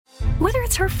Whether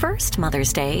it's her first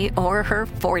Mother's Day or her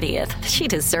 40th, she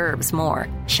deserves more.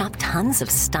 Shop tons of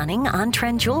stunning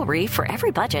on-trend jewelry for every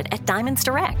budget at Diamonds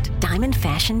Direct. Diamond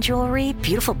fashion jewelry,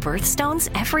 beautiful birthstones,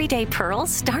 everyday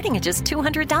pearls starting at just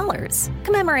 $200.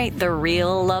 Commemorate the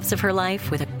real loves of her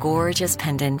life with a gorgeous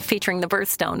pendant featuring the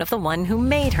birthstone of the one who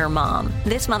made her mom.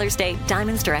 This Mother's Day,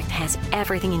 Diamonds Direct has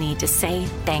everything you need to say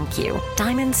thank you.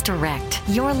 Diamonds Direct.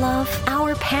 Your love,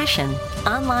 our passion.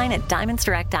 Online at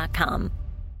diamondsdirect.com.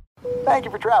 Thank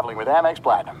you for traveling with Amex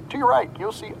Platinum. To your right,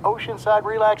 you'll see oceanside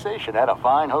relaxation at a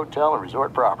fine hotel and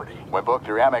resort property. When booked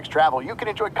through Amex Travel, you can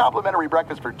enjoy complimentary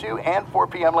breakfast for 2 and 4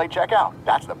 p.m. late checkout.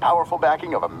 That's the powerful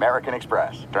backing of American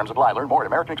Express. Terms apply. Learn more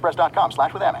at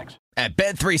americanexpress.com/withAmex. At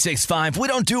Bet365, we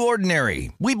don't do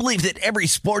ordinary. We believe that every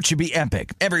sport should be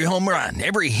epic. Every home run,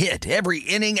 every hit, every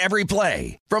inning, every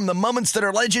play. From the moments that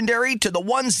are legendary to the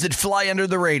ones that fly under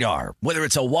the radar. Whether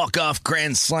it's a walk-off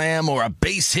grand slam or a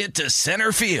base hit to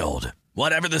center field.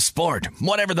 Whatever the sport,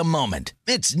 whatever the moment,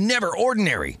 it's never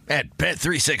ordinary at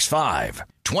Bet365.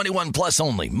 21 plus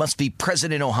only. Must be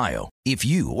present in Ohio. If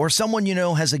you or someone you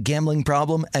know has a gambling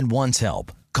problem and wants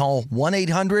help, call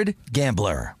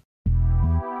 1-800-GAMBLER.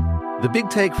 The Big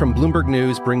Take from Bloomberg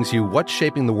News brings you what's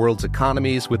shaping the world's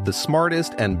economies with the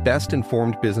smartest and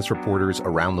best-informed business reporters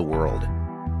around the world.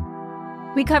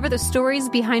 We cover the stories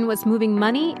behind what's moving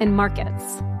money and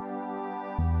markets,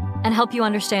 and help you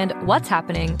understand what's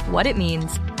happening, what it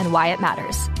means, and why it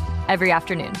matters every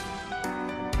afternoon.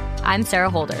 I'm Sarah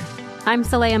Holder. I'm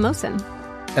Saleha Mohsin.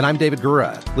 And I'm David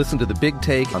Gura. Listen to The Big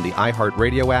Take on the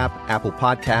iHeartRadio app, Apple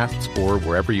Podcasts, or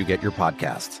wherever you get your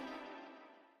podcasts.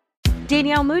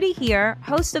 Danielle Moody here,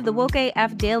 host of the Woke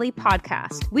AF Daily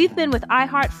podcast. We've been with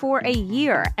iHeart for a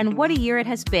year, and what a year it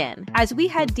has been. As we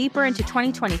head deeper into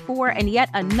 2024 and yet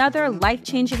another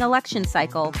life-changing election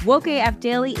cycle, Woke AF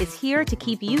Daily is here to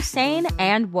keep you sane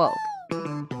and woke.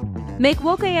 Make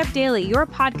Woke AF Daily your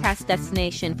podcast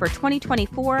destination for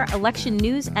 2024 election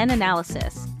news and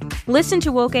analysis. Listen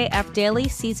to Woke AF Daily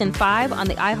Season 5 on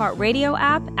the iHeartRadio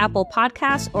app, Apple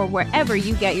Podcasts, or wherever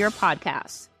you get your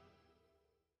podcasts.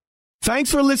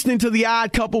 Thanks for listening to the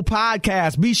Odd Couple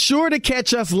podcast. Be sure to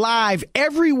catch us live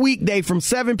every weekday from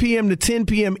 7 p.m. to 10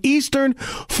 p.m. Eastern,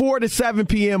 4 to 7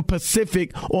 p.m.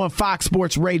 Pacific on Fox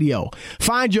Sports Radio.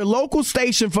 Find your local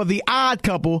station for the Odd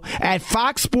Couple at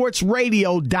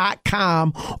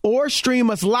foxsportsradio.com or stream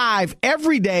us live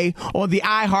every day on the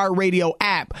iHeartRadio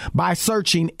app by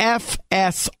searching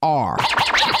FSR. Now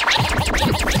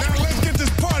let's get this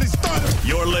party started.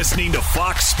 You're listening to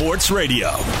Fox Sports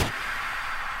Radio.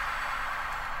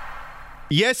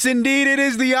 Yes, indeed, it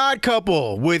is The Odd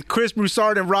Couple with Chris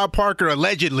Broussard and Rob Parker,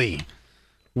 allegedly.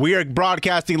 We are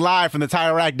broadcasting live from the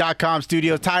TireRack.com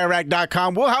studios.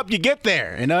 TireRack.com will help you get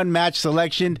there. An unmatched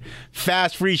selection,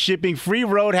 fast, free shipping, free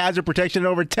road hazard protection, and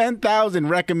over 10,000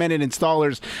 recommended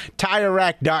installers.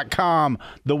 TireRack.com,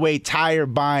 the way tire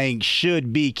buying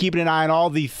should be. Keeping an eye on all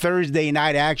the Thursday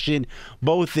night action,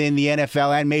 both in the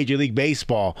NFL and Major League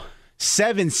Baseball.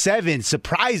 7-7,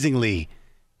 surprisingly,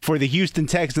 for the Houston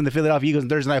Texans and the Philadelphia Eagles in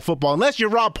Thursday Night Football. Unless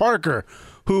you're Rob Parker,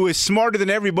 who is smarter than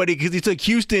everybody because he took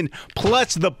Houston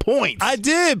plus the points. I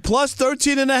did, plus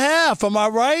 13.5. Am I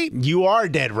right? You are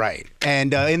dead right.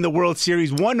 And in the World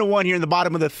Series, 1-1 here in the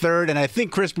bottom of the third, and I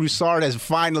think Chris Broussard has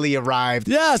finally arrived.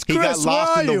 Yes, Chris, he got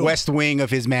lost in the you? West Wing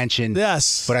of his mansion.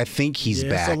 Yes. But I think he's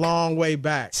back. It's a long way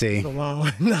back. See? It's a long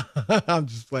way. No, I'm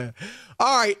just playing.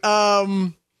 All right,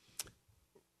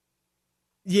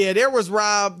 yeah, there was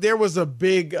a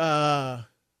big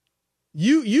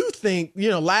you think,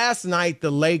 last night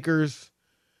the Lakers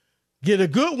get a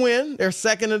good win, their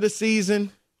second of the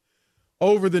season,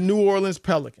 over the New Orleans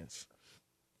Pelicans.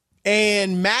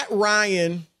 And Matt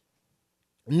Ryan,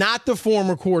 not the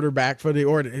former quarterback or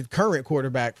the current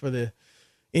quarterback for the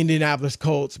Indianapolis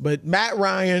Colts, but Matt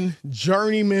Ryan,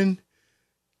 journeyman,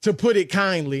 to put it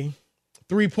kindly,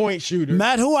 3-point shooter.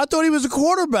 Matt, who? I thought he was a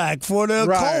quarterback for the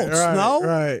Colts. No?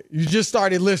 Right. You just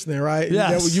started lilistening, right?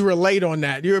 Yes. You were late on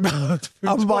that. You were about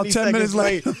I was about 10 minutes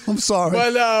late. I'm sorry.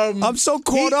 But I'm so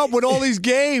caught up with all these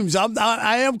games.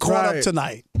 I am caught up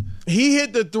tonight. He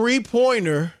hit the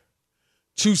 3-pointer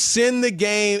to send the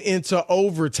game into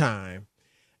overtime.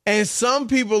 And some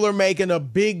people are making a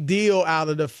big deal out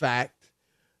of the fact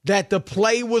that the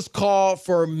play was called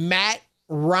for Matt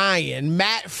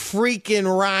freaking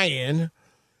Ryan,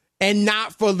 and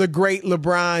not for the great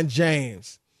LeBron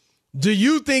James. Do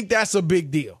you think that's a big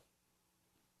deal?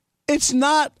 It's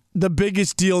not the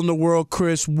biggest deal in the world,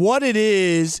 Chris. What it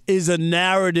is a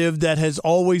narrative that has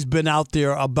always been out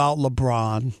there about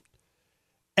LeBron.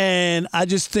 And I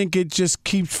just think it just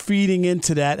keeps feeding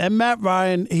into that. And Matt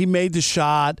Ryan, he made the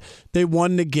shot. They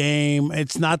won the game.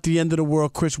 It's not the end of the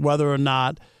world, Chris, whether or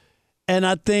not. And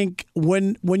I think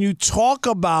when you talk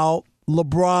about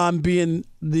LeBron being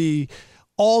the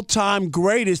all-time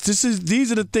greatest,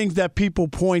 these are the things that people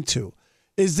point to,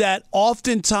 is that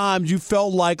oftentimes you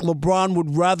felt like LeBron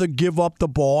would rather give up the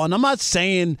ball. And I'm not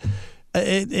saying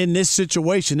in this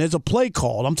situation there's a play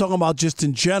call. I'm talking about just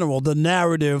in general, the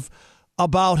narrative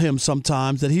about him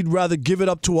sometimes, that he'd rather give it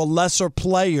up to a lesser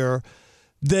player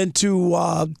than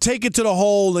to take it to the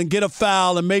hole and get a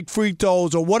foul and make free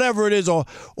throws or whatever it is, or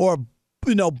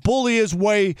bully his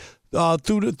way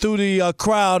through the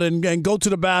crowd and go to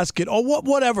the basket or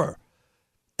whatever.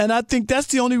 And I think that's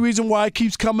the only reason why it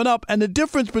keeps coming up. And the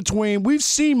difference between, we've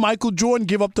seen Michael Jordan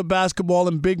give up the basketball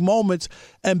in big moments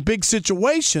and big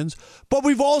situations, but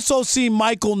we've also seen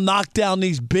Michael knock down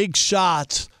these big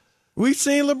shots. We've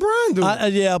seen LeBron do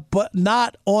it. Yeah, but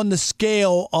not on the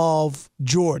scale of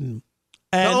Jordan.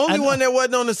 And, the only one that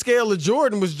wasn't on the scale of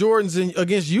Jordan was Jordan's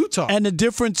against Utah. And the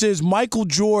difference is Michael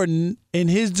Jordan, in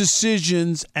his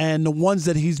decisions and the ones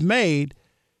that he's made,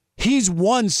 he's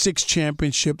won 6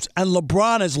 championships, and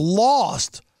LeBron has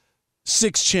lost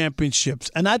 6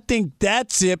 championships. And I think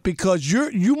that's it, because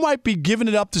you might be giving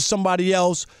it up to somebody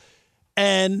else,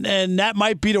 and that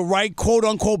might be the right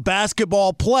quote-unquote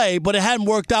basketball play, but it hadn't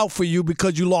worked out for you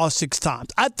because you lost 6 times.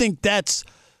 I think that's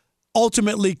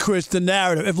ultimately, Chris, the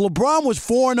narrative. If LeBron was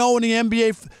 4-0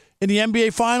 in the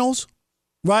NBA Finals,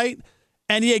 right,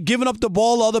 and he had given up the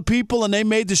ball to other people and they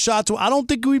made the shots, I don't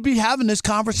think we'd be having this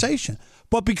conversation.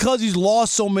 But because he's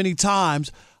lost so many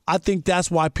times, I think that's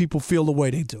why people feel the way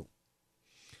they do.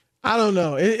 I don't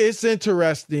know. It's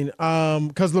interesting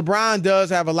because LeBron does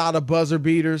have a lot of buzzer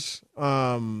beaters.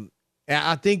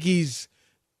 I think he's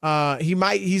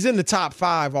in the top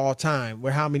 5 all time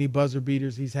with how many buzzer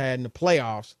beaters he's had in the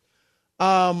playoffs.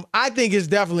 I think it's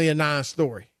definitely a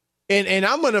non-story. And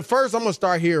I'm going to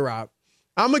start here, Rob.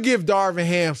 I'm going to give Darvin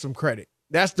Ham some credit.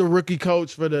 That's the rookie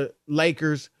coach for the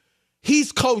Lakers.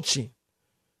 He's coaching.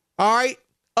 All right?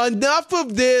 Enough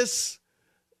of this,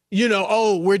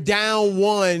 we're down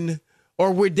 1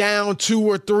 or we're down 2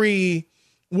 or 3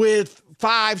 with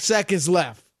 5 seconds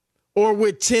left or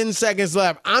with 10 seconds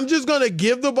left. I'm just going to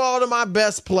give the ball to my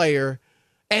best player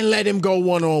and let him go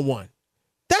one-on-one.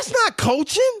 That's not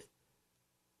coaching.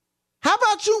 How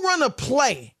about you run a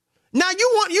play? Now,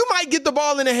 you might get the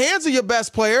ball in the hands of your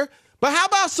best player, but how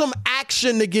about some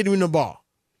action to get him the ball?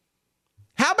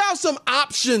 How about some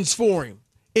options for him?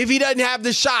 If he doesn't have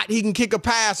the shot, he can kick a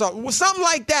pass or something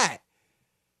like that.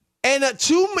 And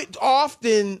too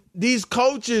often, these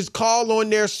coaches call on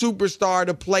their superstar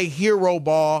to play hero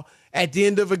ball at the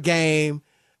end of a game,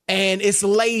 and it's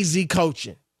lazy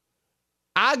coaching.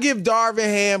 I give Darvin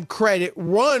Ham credit,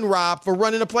 Rob, for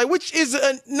running a play, which is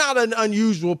not an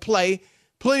unusual play.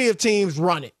 Plenty of teams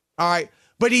run it, all right?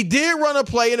 But he did run a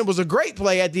play, and it was a great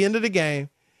play at the end of the game.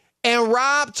 And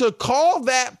Rob, to call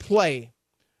that play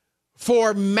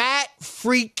for Matt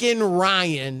freaking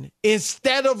Ryan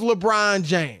instead of LeBron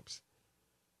James,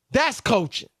 that's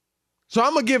coaching. So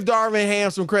I'm going to give Darvin Ham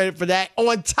some credit for that.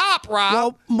 On top,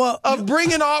 Rob, of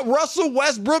bringing Russell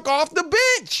Westbrook off the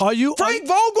bench. Frank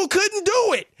Vogel couldn't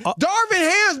do it. Darvin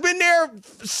Ham's been there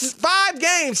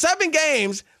 7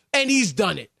 games, and he's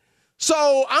done it.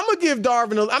 So I'm going to give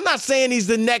Darvin I'm not saying he's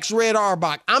the next Red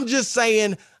Auerbach. I'm just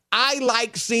saying I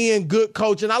like seeing good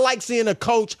coaching. I like seeing a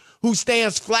coach who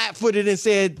stands flat-footed and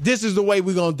said, this is the way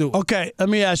we're going to do it. Okay, let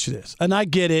me ask you this. And I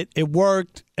get it. It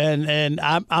worked, and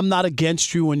I'm not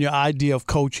against you and your idea of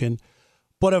coaching.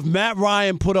 But if Matt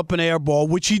Ryan put up an air ball,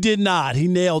 which he did not, he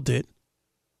nailed it,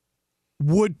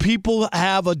 would people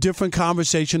have a different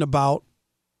conversation about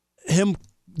him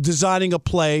designing a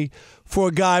play for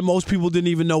a guy most people didn't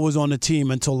even know was on the team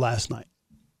until last night?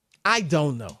 I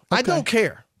don't know. Okay. I don't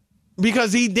care.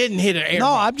 Because he didn't hit an air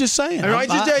ball. No, I'm just saying. I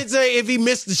just say if he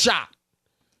missed the shot.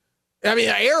 I mean,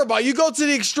 an air ball, you go to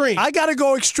the extreme. I got to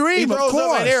go extreme, of course. He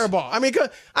throws up an air ball.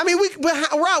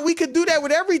 We could do that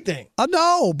with everything. I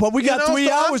know, but we got 3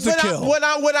 hours to kill. What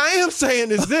I am saying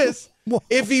is this.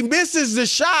 If he misses the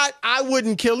shot, I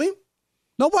wouldn't kill him.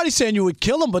 Nobody's saying you would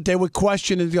kill him, but they would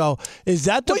question and go, is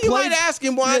that the play? Well, you might ask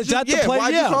him, why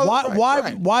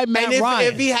Matt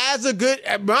Ryan? If he has a good,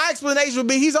 my explanation would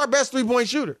be he's our best 3-point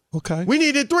shooter. Okay. We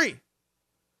needed 3.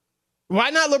 Why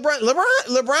not LeBron?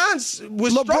 LeBron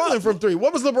was struggling from 3.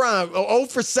 What was LeBron? 0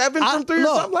 for 7 from 3 or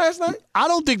something last night? I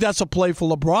don't think that's a play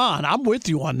for LeBron. I'm with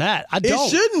you on that. I don't. It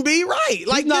shouldn't be, right.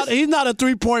 He's not a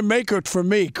 3-point maker for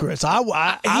me, Chris.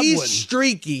 He's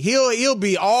streaky. He'll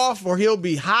be off or he'll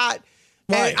be hot.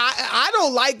 And I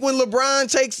don't like when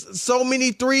LeBron takes so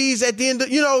many threes at the end.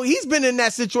 He's been in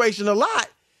that situation a lot,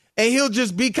 and he'll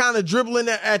just be kind of dribbling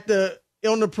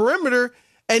on the perimeter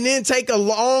and then take a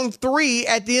long three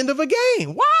at the end of a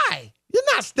game. Why? You're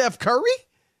not Steph Curry.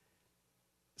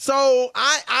 So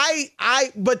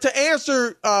but to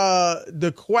answer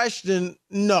the question,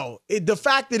 no. The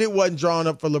fact that it wasn't drawn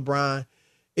up for LeBron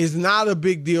is not a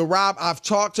big deal. Rob, I've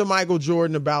talked to Michael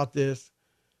Jordan about this.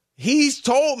 He's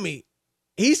told me,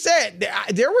 he said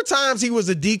there were times he was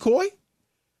a decoy.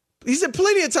 He said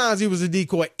plenty of times he was a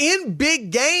decoy in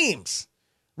big games.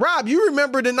 Rob, you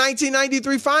remember the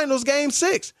 1993 Finals, Game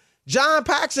 6. John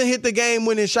Paxson hit the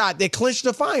game-winning shot that clinched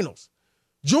the finals.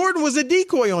 Jordan was a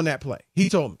decoy on that play, he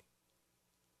told me.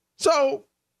 So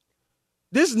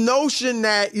this notion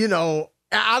that,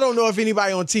 I don't know if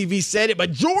anybody on TV said it,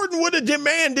 but Jordan would have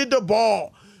demanded the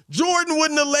ball. Jordan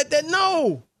wouldn't have let that.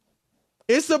 No.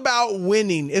 It's about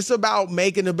winning. It's about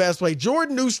making the best play.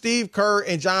 Jordan knew Steve Kerr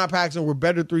and John Paxson were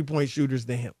better three-point shooters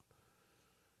than him.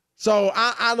 So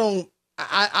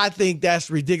I think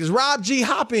that's ridiculous. Rob G.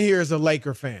 Hoppin here is a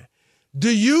Laker fan. Do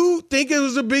you think it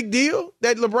was a big deal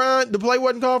that the play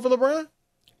wasn't called for LeBron?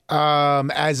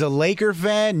 As a Laker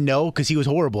fan, no, because he was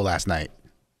horrible last night.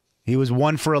 He was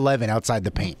 1 for 11 outside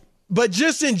the paint. But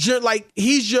just in general,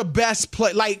 he's your best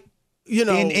player.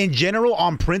 In general,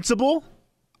 on principle,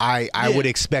 I would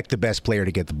expect the best player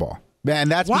to get the ball.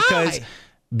 And that's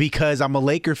because I'm a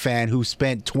Laker fan who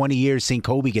spent 20 years seeing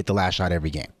Kobe get the last shot every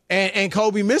game. And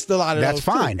Kobe missed a lot of those. That's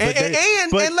fine.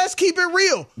 And let's keep it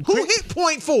real. Who hit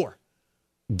 .4?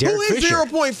 Derek Who hit Fisher.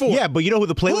 0.4? Yeah, but you know who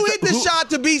the play Who hit the shot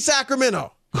to beat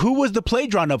Sacramento? Who was the play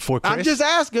drawn up for, Chris? I'm just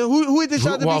asking. Who hit the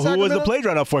shot to beat Sacramento? Who was the play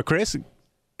drawn up for, Chris?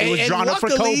 It was drawn up for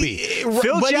Kobe.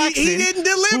 Phil Jackson, he didn't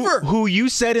deliver. Who you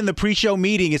said in the pre-show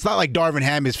meeting, it's not like Darvin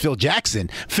Ham is Phil Jackson.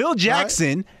 Phil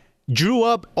Jackson drew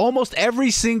up almost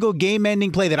every single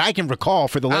game-ending play that I can recall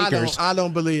for the Lakers. I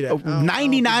don't believe that.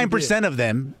 99% of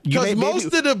them. Because most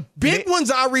of the big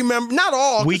ones I remember, not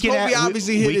all, because Kobe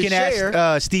obviously hit his share. We can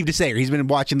ask Steve DeSayer. He's been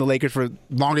watching the Lakers for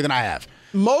longer than I have.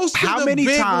 Most of the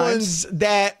big ones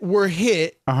that were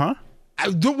hit,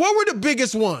 what were the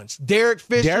biggest ones? Derek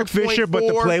Fisher, but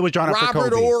the play was drawn up for Kobe.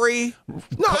 Robert Horry.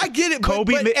 No, I get it.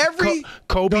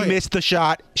 Kobe missed the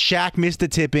shot. Shaq missed the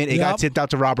tip in. It got tipped out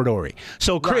to Robert Horry.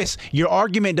 So, Chris, your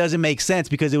argument doesn't make sense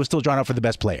because it was still drawn up for the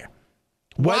best player.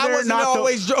 Why wasn't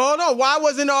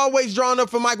it always drawn up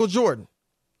for Michael Jordan?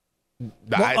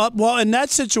 Well, in that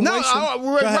situation,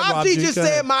 Rob G just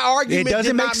said my argument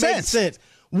doesn't make sense.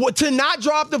 To not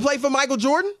draw up the play for Michael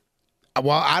Jordan?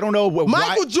 Well, I don't know.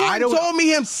 Michael Jordan told me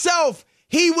himself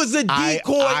he was a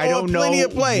decoy on plenty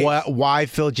of plays. Why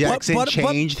Phil Jackson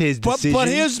changed his decision.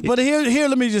 But here,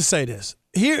 let me just say this.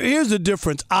 Here's the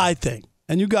difference, I think,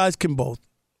 and you guys can both.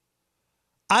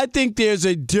 I think there's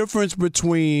a difference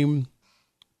between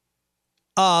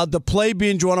the play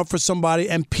being drawn up for somebody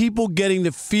and people getting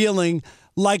the feeling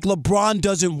like LeBron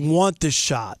doesn't want the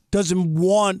shot, doesn't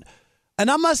want. And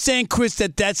I'm not saying, Chris,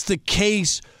 that that's the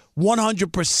case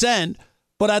 100%,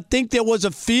 but I think there was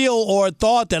a feel or a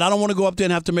thought that I don't want to go up there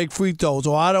and have to make free throws,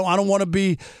 or I don't want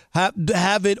to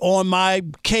have it on my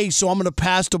case, so I'm going to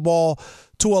pass the ball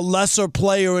to a lesser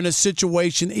player in a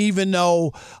situation, even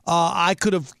though I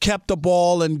could have kept the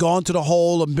ball and gone to the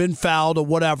hole and been fouled or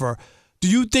whatever. Do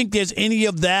you think there's any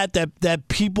of that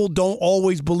people don't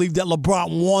always believe that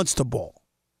LeBron wants the ball?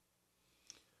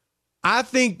 I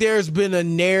think there's been a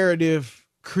narrative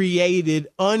created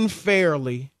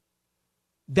unfairly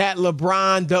that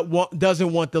LeBron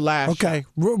doesn't want the last shot. Okay.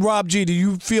 Rob G., do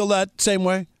you feel that same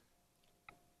way?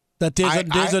 That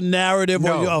there's a narrative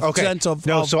or a sense of...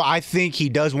 No, so I think he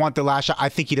does want the last shot. I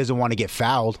think he doesn't want to get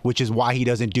fouled, which is why he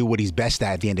doesn't do what he's best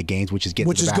at the end of games, which is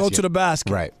go to the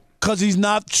basket. Right. Because he's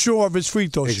not sure of his free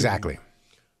throw shooting. Exactly.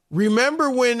 Remember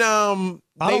when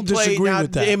they played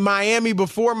with that. in Miami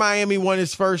before Miami won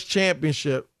his first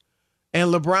championship,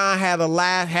 and LeBron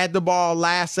had the ball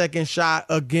last second shot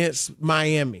against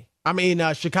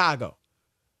Chicago.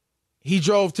 He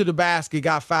drove to the basket,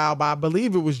 got fouled by, I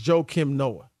believe it was Joakim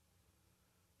Noah.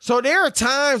 So there are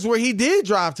times where he did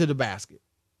drive to the basket.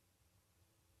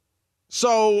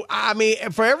 So,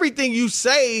 for everything you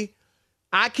say,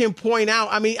 I can point out,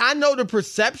 I know the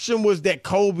perception was that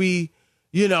Kobe,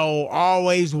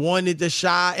 always wanted the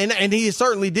shot, and he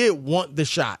certainly did want the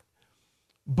shot.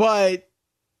 But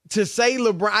to say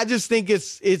LeBron, I just think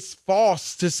it's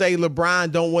false to say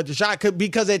LeBron don't want the shot,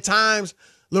 because at times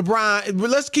LeBron,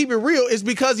 let's keep it real, it's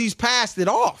because he's passed it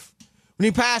off. When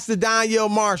he passed to Donyell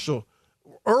Marshall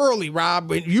early,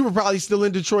 Rob, you were probably still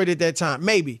in Detroit at that time,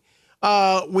 maybe.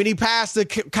 When he passed to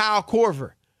Kyle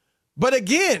Korver. But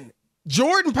again,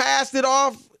 Jordan passed it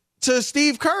off to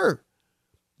Steve Kerr.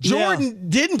 Jordan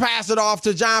didn't pass it off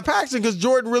to John Paxson because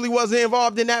Jordan really wasn't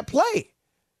involved in that play.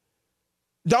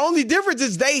 The only difference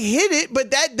is they hit it,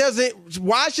 but that doesn't –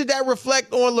 why should that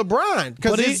reflect on LeBron?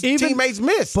 Because his teammates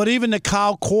missed. But even the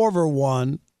Kyle Korver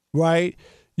one, right,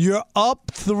 you're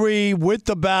up 3 with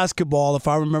the basketball, if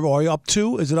I remember. Are you up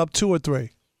 2? Is it up 2 or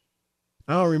 3?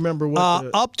 I don't remember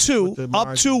what up 2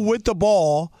 with the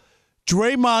ball.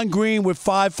 Draymond Green with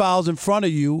 5 fouls in front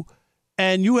of you,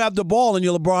 and you have the ball and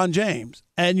you're LeBron James.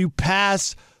 And you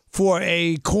pass – for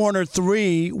a corner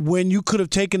 3 when you could have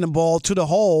taken the ball to the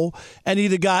hole and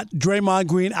either got Draymond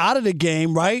Green out of the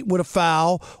game, right, with a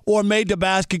foul, or made the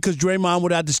basket because Draymond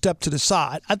would have to step to the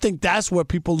side. I think that's where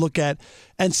people look at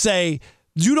and say,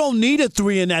 you don't need a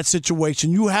 3 in that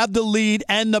situation. You have the lead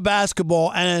and the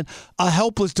basketball and a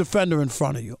helpless defender in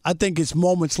front of you. I think it's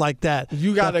moments like that.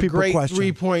 You got a great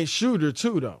 3-point shooter,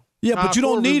 too, though. Yeah, but you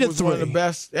don't need a 3. One of the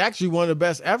best, actually one of the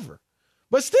best ever.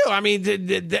 But still, I mean,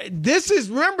 this is,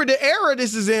 remember the era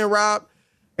this is in, Rob.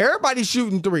 Everybody's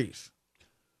shooting 3s.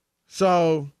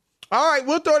 So, all right,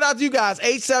 we'll throw it out to you guys.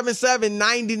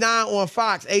 877-99 on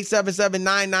Fox,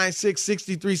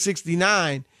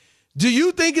 877-996-6369. Do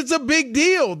you think it's a big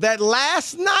deal that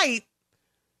last night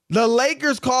the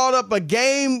Lakers called up a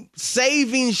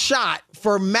game-saving shot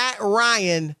for Matt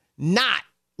Ryan, not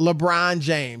LeBron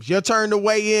James? Your turn to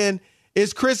weigh in.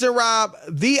 It's Chris and Rob,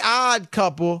 the odd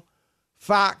couple,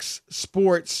 Fox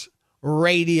Sports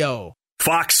Radio.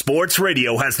 Fox Sports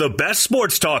Radio has the best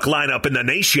sports talk lineup in the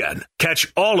nation.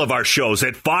 Catch all of our shows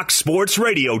at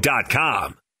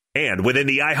foxsportsradio.com. And within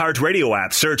the iHeartRadio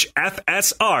app, search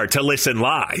FSR to listen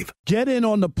live. Get in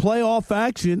on the playoff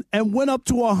action and win up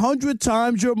to 100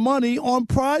 times your money on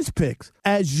Prize Picks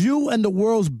as you and the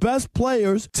world's best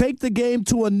players take the game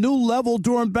to a new level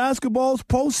during basketball's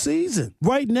postseason.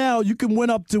 Right now, you can win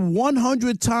up to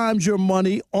 100 times your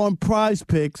money on Prize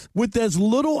Picks with as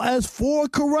little as 4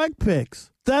 correct picks.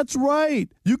 That's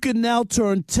right. You can now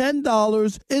turn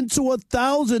 $10 into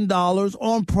 $1,000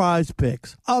 on Prize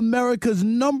Picks, America's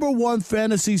 #1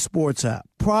 fantasy sports app.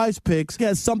 Prize Picks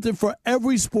has something for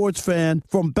every sports fan,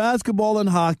 from basketball and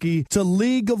hockey to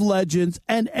League of Legends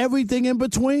and everything in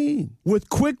between. With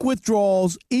quick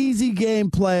withdrawals, easy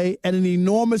gameplay, and an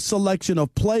enormous selection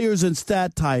of players and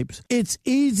stat types, it's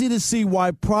easy to see why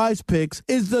Prize Picks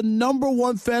is the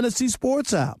 #1 fantasy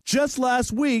sports app. Just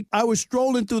last week, I was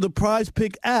strolling through the Prize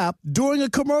Pick app during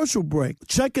a commercial break,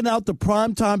 checking out the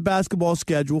primetime basketball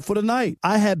schedule for the night.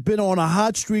 I had been on a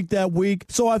hot streak that week,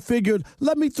 so I figured,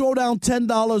 let me throw down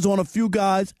 $10 on a few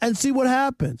guys and see what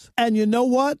happens. And you know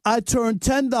what? I turned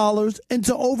 $10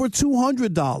 into over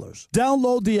 $200.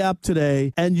 Download the app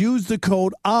today and use the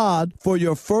code ODD for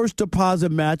your first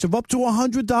deposit match of up to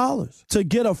 $100. To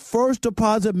get a first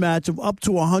deposit match of up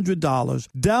to $100,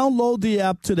 download the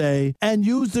app today and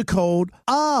use the code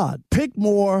ODD. Pick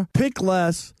more, pick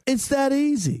less. It's that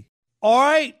easy. All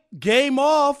right, game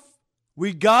off.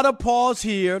 We got to pause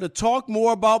here to talk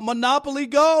more about Monopoly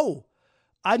Go.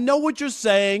 I know what you're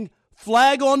saying.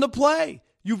 Flag on the play.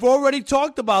 You've already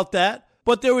talked about that,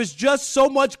 but there is just so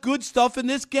much good stuff in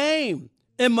this game.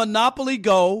 In Monopoly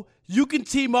Go, you can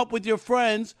team up with your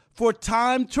friends for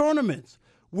timed tournaments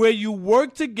where you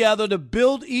work together to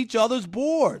build each other's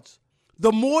boards.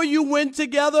 The more you win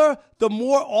together, the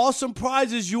more awesome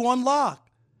prizes you unlock.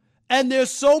 And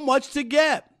there's so much to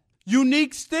get.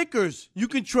 Unique stickers you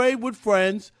can trade with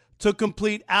friends to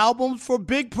complete albums for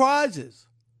big prizes.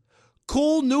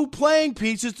 Cool new playing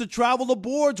pieces to travel the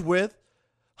boards with.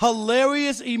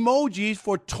 Hilarious emojis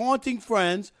for taunting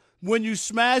friends when you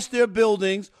smash their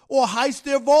buildings or heist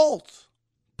their vaults.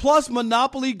 Plus,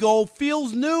 Monopoly Go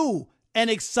feels new and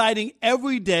exciting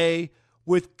every day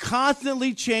with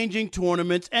constantly changing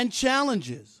tournaments and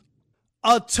challenges.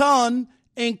 A ton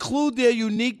include their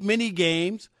unique mini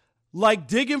games like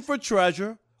digging for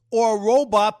treasure or a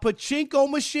robot pachinko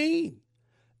machine.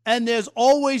 And there's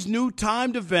always new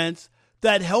timed events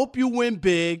that help you win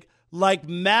big, like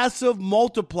massive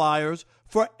multipliers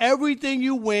for everything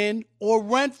you win or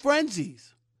rent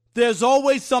frenzies. There's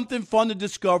always something fun to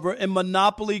discover in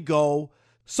Monopoly Go,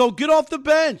 so get off the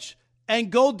bench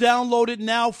and go download it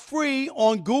now free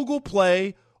on Google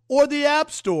Play or the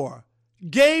App Store.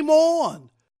 Game on!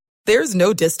 There's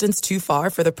no distance too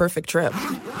far for the perfect trip.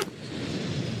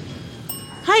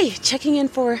 Hi, checking in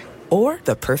for... Or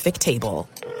the perfect table.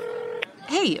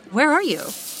 Hey, where are you?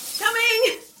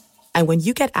 Coming! And when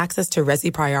you get access to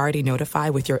Resi Priority Notify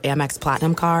with your Amex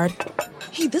Platinum card...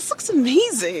 Hey, this looks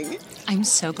amazing. I'm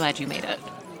so glad you made it.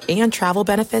 And travel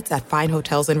benefits at fine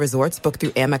hotels and resorts booked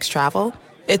through Amex Travel,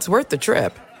 it's worth the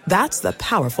trip. That's the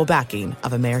powerful backing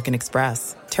of American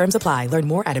Express. Terms apply. Learn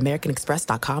more at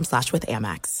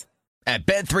americanexpress.com/withAmex. At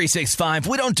Bet365,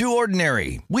 we don't do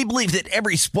ordinary. We believe that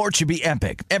every sport should be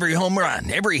epic. Every home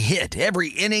run, every hit, every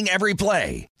inning, every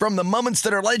play. From the moments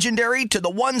that are legendary to the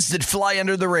ones that fly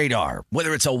under the radar.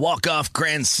 Whether it's a walk-off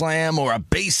grand slam or a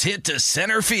base hit to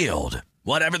center field.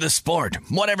 Whatever the sport,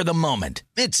 whatever the moment.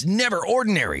 It's never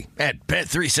ordinary at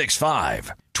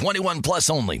Bet365. 21 plus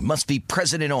only. Must be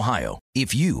present in Ohio.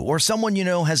 If you or someone you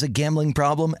know has a gambling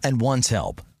problem and wants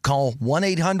help, call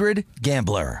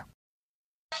 1-800-GAMBLER.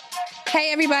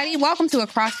 Hey, everybody. Welcome to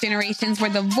Across Generations, where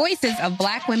the voices of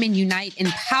Black women unite in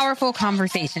powerful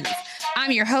conversations.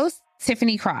 I'm your host,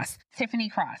 Tiffany Cross.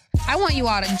 I want you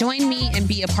all to join me and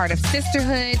be a part of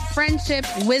sisterhood, friendship,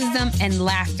 wisdom, and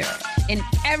laughter. In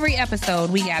every episode,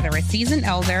 we gather a seasoned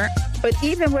elder. But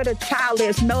even with a child,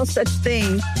 there's no such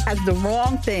thing as the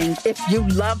wrong thing if you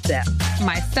love them.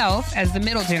 Myself as the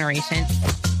middle generation.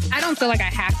 I don't feel like I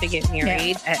have to get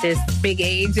married at this big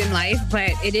age in life,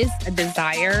 but it is a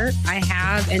desire I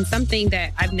have and something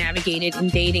that I've navigated in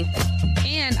dating.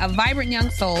 And a vibrant young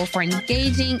soul for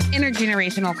engaging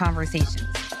intergenerational conversations.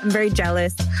 I'm very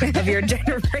jealous of your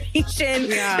generation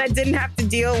that didn't have to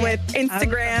deal with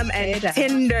Instagram and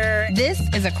Tinder. This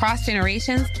is Across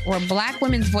Generations, where Black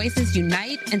women's voices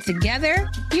unite, and together,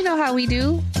 you know how we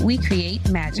do, we create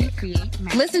magic.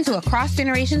 Listen to Across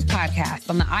Generations podcast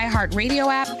on the iHeartRadio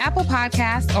app, Apple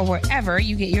Podcasts, or wherever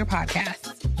you get your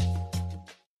podcasts.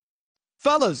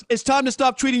 Fellas, it's time to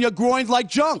stop treating your groins like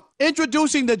junk.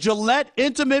 Introducing the Gillette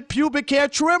Intimate Pubic Hair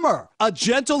Trimmer, a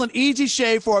gentle and easy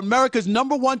shave for America's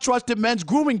 #1 trusted men's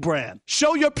grooming brand.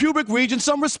 Show your pubic region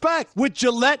some respect with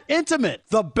Gillette Intimate,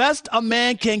 the best a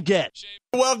man can get.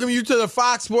 Welcome you to the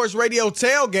Fox Sports Radio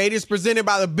tailgate. It's presented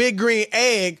by the Big Green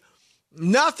Egg.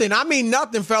 Nothing,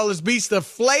 fellas, beats the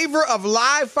flavor of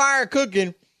live fire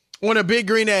cooking on a Big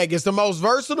Green Egg. It's the most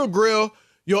versatile grill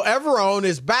you'll ever own.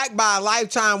 Is backed by a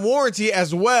lifetime warranty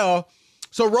as well.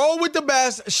 So roll with the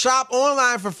best. Shop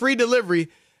online for free delivery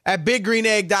at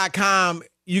BigGreenEgg.com.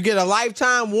 You get a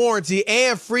lifetime warranty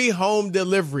and free home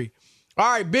delivery. All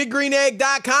right,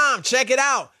 BigGreenEgg.com. Check it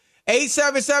out.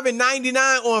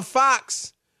 877-99 on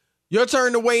Fox. Your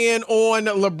turn to weigh in on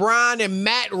LeBron and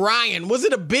Matt Ryan. Was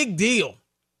it a big deal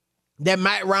that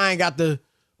Matt Ryan got the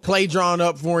play drawn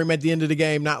up for him at the end of the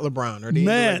game, not LeBron, or the end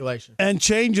of regulation? And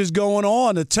changes going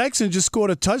on. The Texans just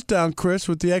scored a touchdown, Chris.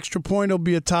 With the extra point, it'll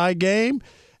be a tie game.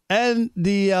 And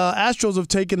the Astros have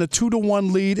taken a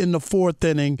 2-1 lead in the fourth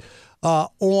inning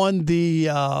on the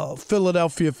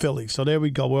Philadelphia Phillies. So there we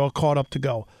go. We're all caught up to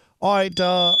go. All right,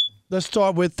 let's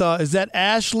start with, is that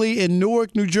Ashley in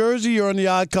Newark, New Jersey? You're on the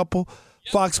Odd Couple,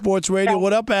 Fox Sports Radio.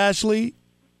 What up, Ashley?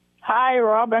 Hi,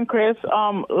 Rob and Chris.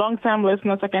 Long-time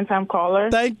listener, second-time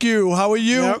caller. Thank you. How are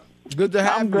you? Yep. Good to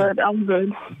have you. I'm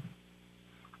good.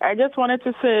 I just wanted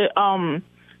to say I'm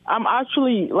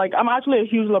actually a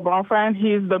huge LeBron fan.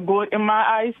 He's the GOAT in my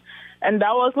eyes. And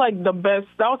that was like the best.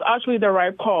 That was actually the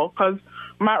right call because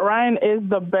Matt Ryan is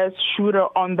the best shooter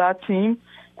on that team.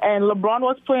 And LeBron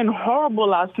was playing horrible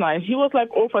last night. He was like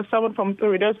 0 for 7 from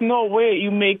 3. There's no way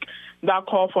you make that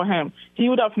call for him. He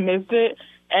would have missed it.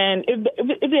 And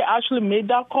if they actually made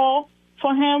that call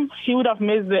for him, he would have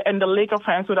missed it, and the Laker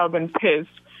fans would have been pissed.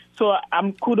 So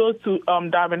kudos to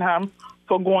Davenham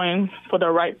for going for the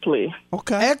right play.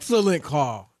 Okay. Excellent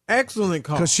call.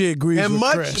 Because she agrees and with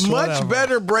much, Chris. much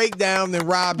better breakdown than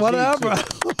Rob G. Whatever.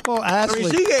 Oh, Ashley. I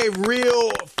mean, she gave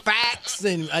real facts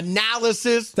and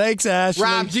analysis. Thanks, Ashley.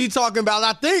 Rob G. talking about,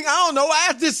 ask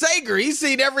this Sager. He's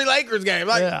seen every Lakers game.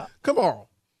 Come on.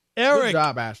 Eric, good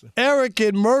job, Ashley. Eric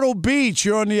in Myrtle Beach.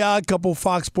 You're on the Odd Couple,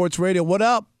 Fox Sports Radio. What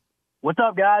up? What's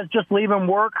up, guys? Just leaving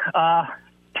work.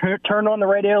 Turned on the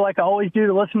radio like I always do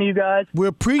to listen to you guys. We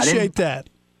appreciate that.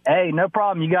 Hey, no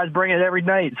problem. You guys bring it every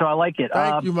night, so I like it.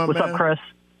 Thank you, my what's man. up, Chris?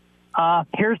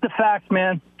 Here's the facts,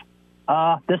 man.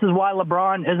 This is why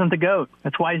LeBron isn't the GOAT.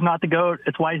 It's why he's not the GOAT.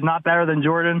 It's why he's not better than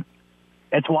Jordan.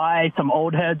 It's why some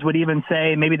old heads would even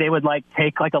say maybe they would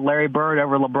take a Larry Bird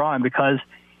over LeBron because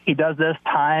he does this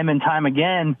time and time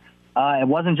again. It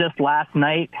wasn't just last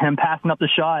night, him passing up the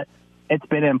shot. It's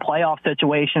been in playoff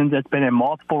situations. It's been in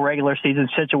multiple regular season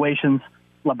situations.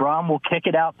 LeBron will kick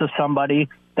it out to somebody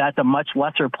that's a much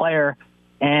lesser player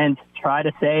and try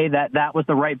to say that that was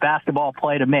the right basketball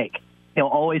play to make. He'll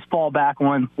always fall back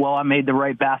on, I made the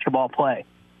right basketball play.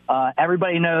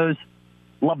 Everybody knows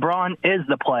LeBron is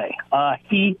the play.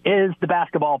 He is the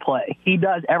basketball play. He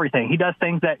does everything. He does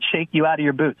things that shake you out of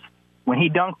your boots. When he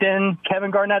dunked in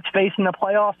Kevin Garnett's face in the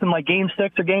playoffs in Game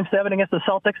 6 or Game 7 against the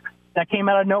Celtics, that came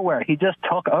out of nowhere. He just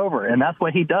took over, and that's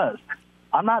what he does.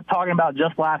 I'm not talking about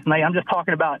just last night. I'm just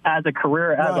talking about as a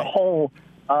career, as a whole.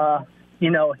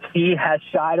 He has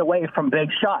shied away from big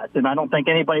shots, and I don't think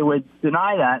anybody would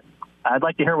deny that. I'd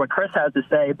like to hear what Chris has to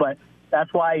say, but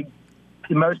that's why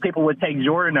most people would take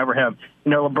Jordan over him.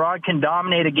 LeBron can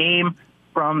dominate a game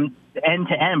from end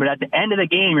to end, but at the end of the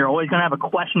game, you're always going to have a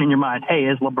question in your mind. Hey,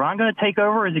 is LeBron going to take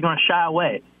over, or is he going to shy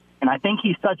away? And I think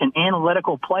he's such an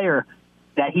analytical player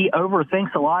that he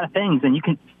overthinks a lot of things, and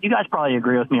you guys probably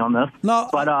agree with me on this. No,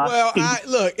 but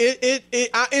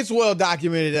it's well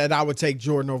documented that I would take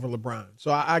Jordan over LeBron,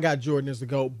 so I got Jordan as the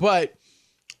GOAT. But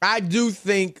I do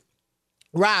think,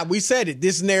 Rob, we said it.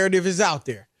 This narrative is out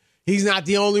there. He's not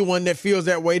the only one that feels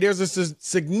that way. There's a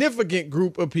significant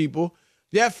group of people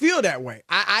that feel that way.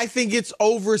 I think it's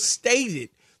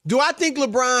overstated. Do I think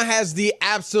LeBron has the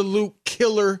absolute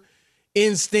killer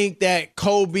instinct that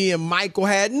Kobe and Michael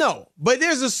had? No, but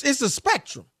it's a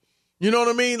spectrum. You know what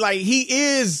I mean? Like, he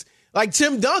is like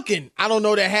Tim Duncan. I don't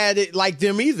know that had it like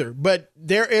them either, but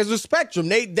there is a spectrum.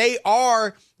 They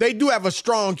do have a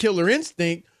strong killer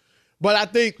instinct, but I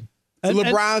think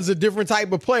LeBron's a different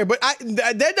type of player. But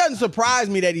that doesn't surprise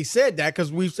me that he said that, because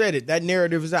we've said it. That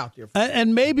narrative is out there.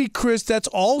 And maybe, Chris, that's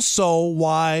also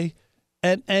why.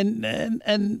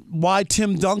 And why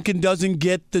Tim Duncan doesn't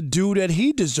get the due that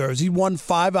he deserves. He won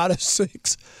 5 out of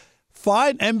 6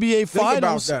 NBA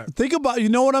finals. Think about, you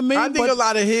know what I mean? I think a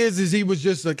lot of his is he was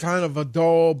just a kind of a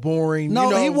dull, boring.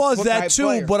 No, he was that too.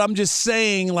 Player. But I'm just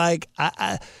saying, like,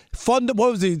 what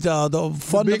was he?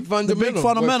 The big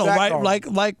fundamental,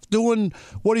 right? Like doing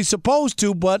what he's supposed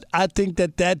to. But I think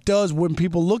that does, when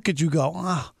people look at you, go,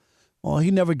 well, he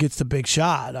never gets the big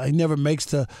shot. He never makes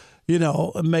the.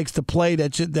 Makes the play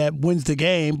that wins the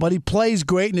game, but he plays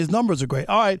great and his numbers are great.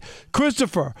 All right,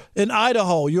 Christopher in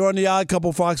Idaho, you're on the Odd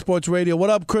Couple Fox Sports Radio. What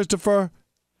up, Christopher?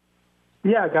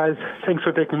 Yeah, guys, thanks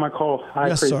for taking my call.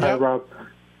 Yes, sir. Hi, Rob.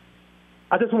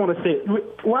 I just want to say,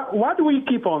 why do we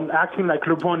keep on acting like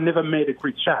LeBron never made a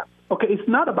great shot? Okay, it's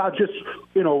not about just,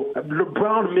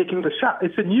 LeBron making the shot.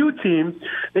 It's a new team.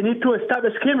 They need to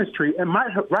establish chemistry, and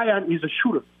Mike Ryan is a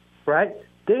shooter, right?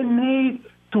 They need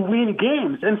to win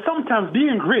games. And sometimes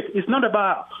being great is not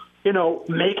about,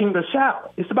 making the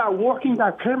shot. It's about working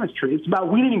that chemistry. It's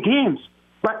about winning games.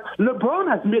 Right? LeBron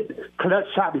has made clutch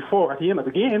shot before at the end of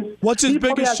the game. What's his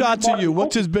biggest shot to you?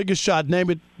 What's his biggest shot? Name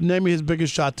me his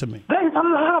biggest shot to me. There's a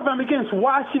lot of them against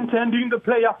Washington during the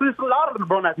playoffs. There's a lot of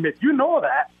LeBron has made. You know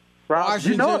that.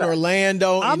 Washington,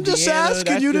 Orlando, I'm Indiana, just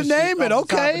asking you to name it.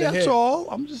 Okay, that's all.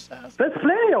 I'm just asking. There's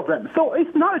plenty of them. So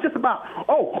it's not just about,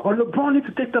 LeBron needs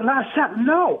to take the last shot.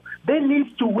 No, they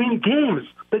need to win games.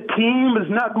 The team is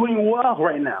not doing well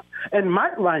right now. And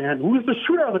Mike Ryan, who is the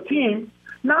shooter of the team,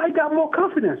 now he got more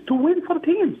confidence to win for the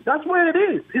team. That's where it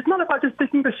is. It's not about just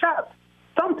taking the shots.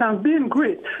 Sometimes being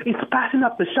great is passing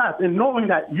up the shots and knowing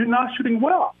that you're not shooting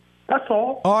well. That's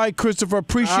all. All right, Christopher,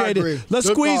 appreciate it. Let's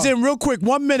squeeze in real quick.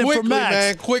 1 minute for Max.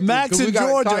 Man, quickly, Max in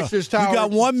Georgia. You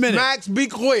got 1 minute. Max, be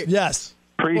quick. Yes.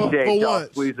 Appreciate y'all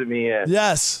squeezing me in.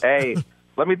 Yes. Hey,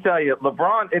 let me tell you,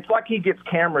 LeBron, it's like he gets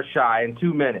camera shy in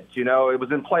 2 minutes. It was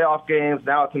in playoff games.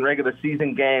 Now it's in regular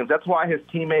season games. That's why his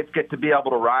teammates get to be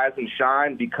able to rise and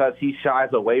shine, because he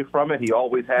shies away from it. He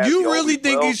always has. You really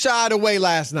think he shied away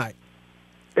last night?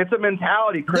 It's a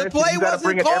mentality, Chris. The play you got to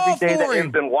bring it every day that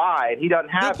ends in wide. He doesn't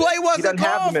have the play wasn't He doesn't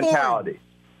have the mentality.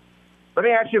 Let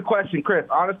me ask you a question, Chris.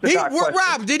 Honest to God question.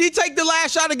 Rob, did he take the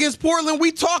last shot against Portland?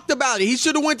 We talked about it. He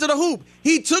should have went to the hoop.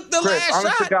 He took the last shot.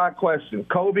 Honest to God question.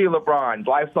 Kobe or LeBron,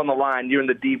 life's on the line. You're in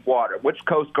the deep water. Which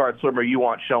Coast Guard swimmer you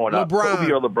want showing up? Kobe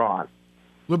or LeBron?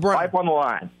 LeBron. Life on the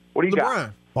line. What do you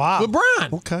got? Wow.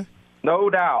 LeBron. Okay.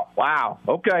 No doubt. Wow.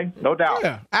 Okay. No doubt.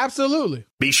 Yeah, absolutely.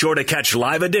 Be sure to catch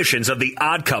live editions of The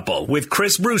Odd Couple with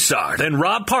Chris Broussard and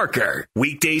Rob Parker.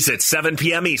 Weekdays at 7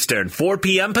 p.m. Eastern, 4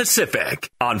 p.m. Pacific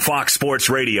on Fox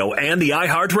Sports Radio and the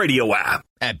iHeartRadio app.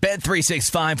 At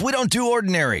Bet365, we don't do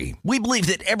ordinary. We believe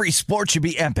that every sport should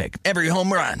be epic. Every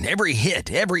home run, every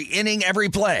hit, every inning, every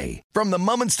play. From the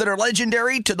moments that are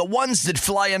legendary to the ones that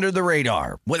fly under the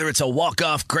radar. Whether it's a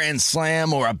walk-off grand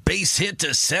slam or a base hit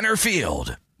to center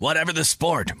field. Whatever the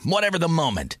sport, whatever the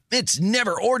moment, it's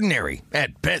never ordinary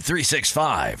at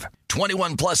Bet365.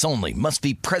 21 plus only. Must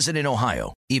be present in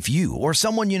Ohio. If you or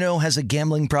someone you know has a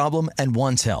gambling problem and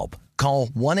wants help, call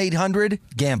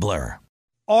 1-800-GAMBLER.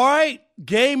 All right,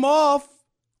 game off.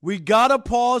 We got to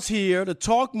pause here to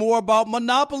talk more about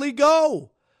Monopoly Go.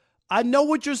 I know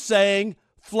what you're saying.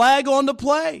 Flag on the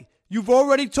play. You've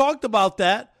already talked about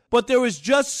that, but there is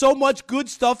just so much good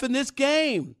stuff in this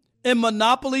game. In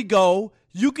Monopoly Go,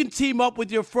 you can team up with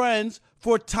your friends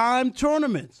for timed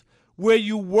tournaments where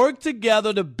you work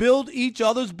together to build each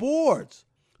other's boards.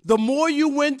 The more you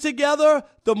win together,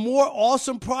 the more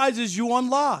awesome prizes you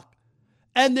unlock.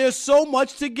 And there's so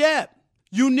much to get.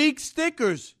 Unique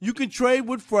stickers you can trade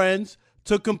with friends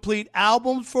to complete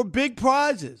albums for big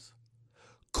prizes.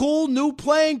 Cool new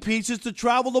playing pieces to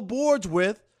travel the boards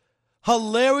with.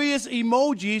 Hilarious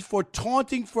emojis for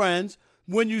taunting friends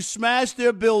when you smash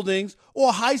their buildings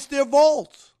or heist their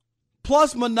vaults.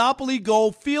 Plus, Monopoly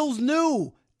Go feels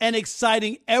new and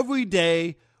exciting every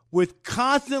day with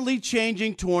constantly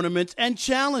changing tournaments and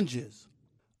challenges.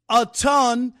 A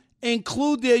ton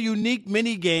include their unique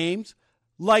mini games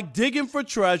like digging for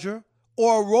treasure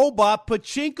or a robot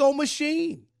pachinko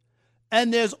machine.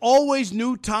 And there's always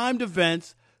new timed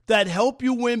events that help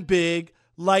you win big,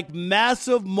 like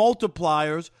massive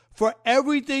multipliers for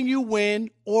everything you win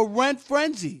or rent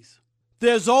frenzies.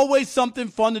 There's always something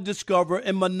fun to discover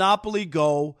in Monopoly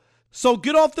Go, so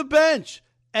get off the bench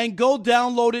and go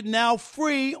download it now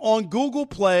free on Google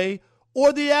Play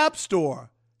or the App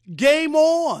Store. Game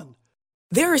on!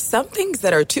 There are some things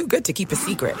that are too good to keep a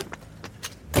secret.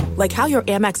 Like how your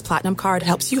Amex Platinum card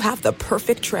helps you have the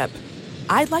perfect trip.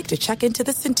 I'd like to check into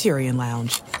the Centurion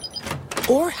Lounge.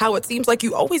 Or how it seems like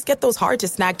you always get those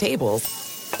hard-to-snag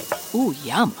tables. Ooh,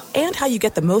 yum. And how you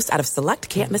get the most out of select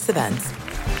can't-miss events.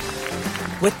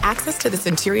 With access to the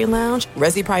Centurion Lounge,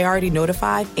 Resi Priority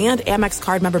Notified, and Amex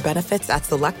card member benefits at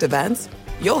select events,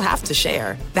 you'll have to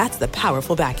share. That's the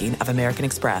powerful backing of American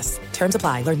Express. Terms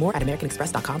apply. Learn more at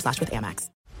americanexpress.com/withAmex.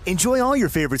 Enjoy all your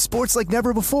favorite sports like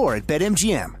never before at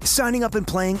BetMGM. Signing up and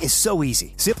playing is so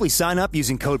easy. Simply sign up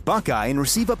using code Buckeye and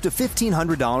receive up to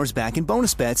 $1,500 back in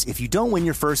bonus bets if you don't win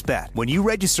your first bet. When you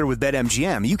register with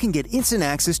BetMGM, you can get instant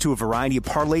access to a variety of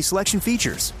parlay selection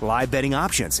features, live betting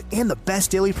options, and the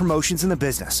best daily promotions in the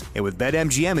business. And with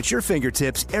BetMGM at your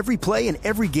fingertips, every play and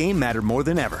every game matter more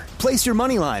than ever. Place your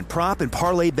moneyline, prop, and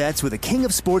parlay bets with the king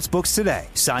of sportsbooks today.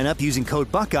 Sign up using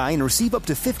code Buckeye and receive up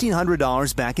to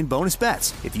 $1,500 back in bonus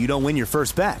bets if you don't win your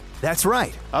first bet. That's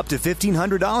right, up to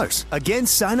 $1,500. Again,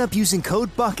 sign up using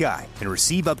code Buckeye and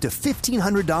receive up to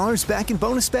 $1,500 back in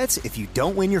bonus bets if you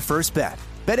don't win your first bet.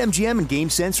 BetMGM and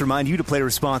GameSense remind you to play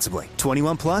responsibly.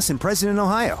 21 plus and present in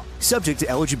Ohio. Subject to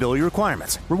eligibility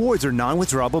requirements. Rewards are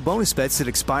non-withdrawable bonus bets that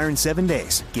expire in 7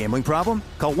 days. Gambling problem?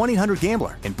 Call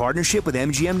 1-800-GAMBLER in partnership with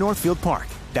MGM Northfield Park.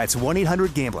 That's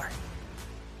 1-800-GAMBLER.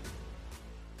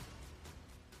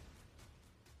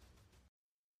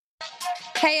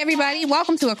 Hey, everybody.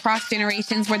 Welcome to Across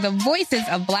Generations, where the voices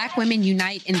of Black women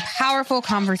unite in powerful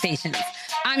conversations.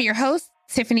 I'm your host,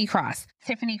 Tiffany Cross.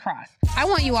 I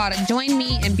want you all to join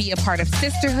me and be a part of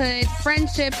sisterhood,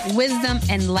 friendship, wisdom,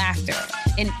 and laughter.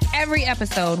 In every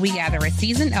episode, we gather a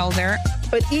seasoned elder.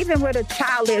 But even with a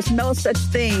child, there's no such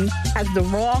thing as the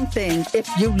wrong thing if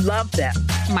you love them.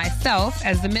 Myself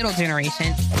as the middle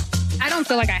generation. I don't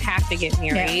feel like I have to get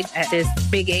married at this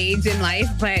big age in life,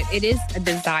 but it is a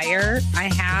desire I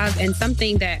have and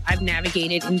something that I've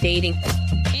navigated in dating.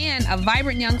 And a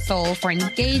vibrant young soul for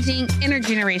engaging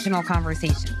intergenerational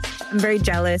conversations. I'm very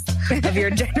jealous of your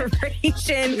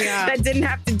generation that didn't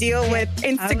have to deal with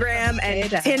Instagram and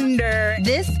Tinder.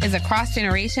 This is Across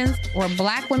Generations, where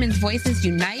Black women's voices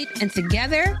unite, and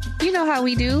together, you know how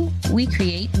we do, we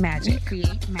create magic.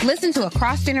 Listen to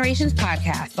Across Generations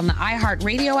podcast on the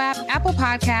iHeartRadio app, Apple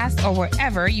Podcasts, or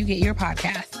wherever you get your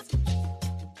podcasts.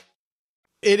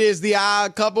 It is The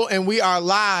Odd Couple, and we are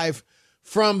live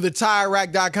from the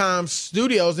TireRack.com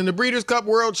studios. And the Breeders' Cup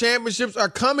World Championships are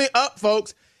coming up,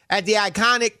 folks, at the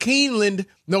iconic Keeneland,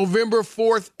 November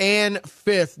 4th and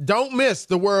 5th. Don't miss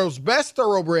the world's best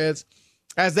thoroughbreds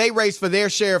as they race for their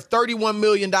share of $31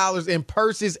 million in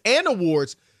purses and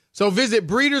awards. So visit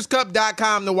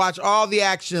breederscup.com to watch all the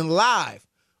action live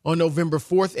on November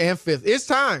 4th and 5th. It's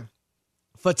time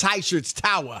for Tyshert's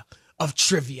Tower of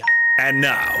Trivia. And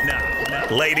now,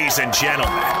 ladies and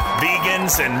gentlemen,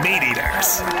 vegans and meat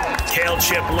eaters, kale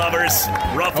chip lovers,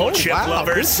 ruffle chip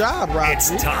lovers, good job, Rob. It's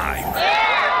time.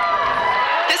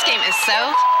 This game is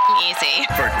so easy.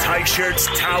 For Tyshert's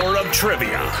Tower of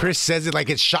Trivia. Chris says it like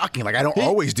it's shocking, like I don't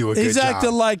always do a good job. He's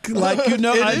acting like you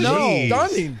know, I know.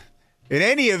 Stunning. In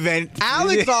any event,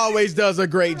 Alex always does a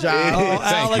great job.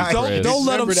 Alex, don't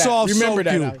let him soft Remember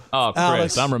soak that. you. Oh, Chris,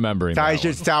 Alex. I'm remembering.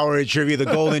 Tyshert's Tower of Trivia, the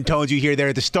golden tones you hear there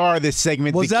at the start of this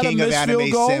segment, Was the that a king of missed anime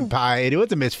field goal? senpai. It was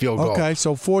a missed field goal. Okay,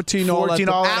 so 14 all 14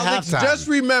 all at Alex, halftime. just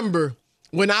remember,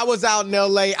 when I was out in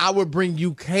L.A., I would bring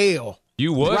you kale.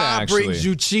 You would, Rob actually. brings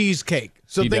you cheesecake.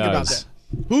 So He think about does.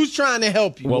 that. Who's trying to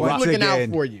help you? Well, Who's Once looking again,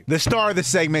 out for you? the star of the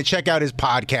segment, check out his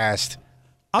podcast.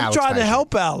 I'm Alex trying to Tysher.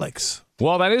 help Alex.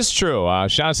 Well, that is true.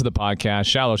 Shout out to the podcast,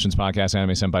 Shallow Oceans Podcast,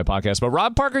 Anime Senpai Podcast. But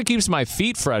Rob Parker keeps my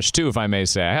feet fresh, too, if I may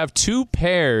say. I have 2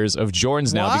 pairs of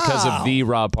Jordans now because of the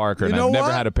Rob Parker, and I've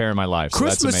never had a pair in my life. So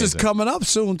Christmas that's is coming up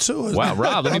soon, too. Wow,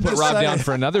 Rob, let me put Rob down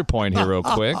for another point here real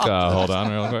quick. Hold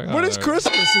on real quick. What is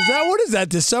Christmas? What is that,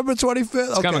 December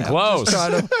 25th? It's coming close.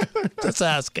 Just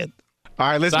asking. All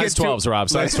right, let's Size get 12s, Rob.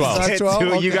 Size 12. Let's get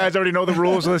to it. You guys already know the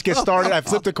rules, so let's get started. I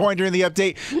flipped a coin during the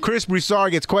update. Chris Broussard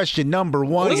gets question number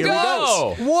 1. Let's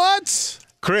go. What?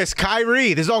 Chris,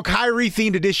 Kyrie. This is all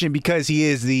Kyrie-themed edition because he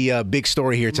is the big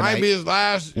story here tonight. Might be his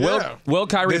last. Will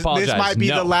Kyrie apologize? This might be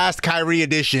the last Kyrie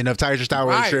edition of Tiger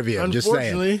Tower Trivia. I'm just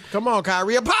saying. Come on,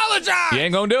 Kyrie. Apologize. You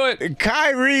ain't going to do it.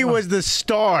 Kyrie was the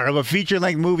star of a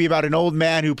feature-length movie about an old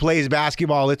man who plays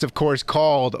basketball. It's, of course,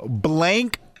 called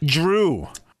Blank Drew.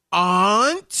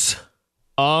 Aunt?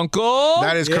 Uncle?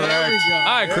 That is correct. All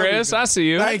right, Chris, I see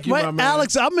you. Thank you, my man.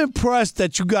 Alex, I'm impressed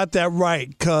that you got that right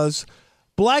because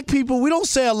black people, we don't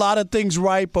say a lot of things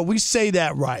right, but we say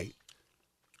that right.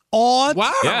 Aunt.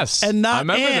 Wow. Yes. And not I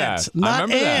remember aunt. that. Not I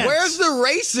remember aunt. that. Where's the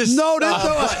racist? No, That's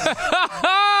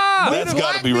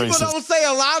got to be Black racist. people don't say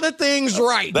a lot of things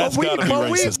right. That's got to be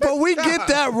racist. But we get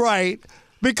that right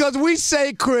because we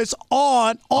say, Chris,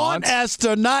 Aunt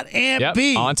Esther, not Aunt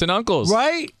B. Aunts and uncles.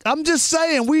 Right? I'm just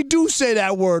saying, we do say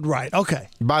that word right. Okay.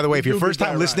 By the way, if you're first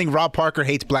time listening, Rob Parker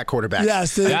hates black quarterbacks.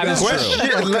 Yes, that is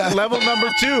Question level number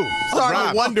 2.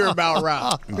 Starting to wonder about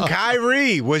Rob.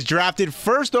 Kyrie was drafted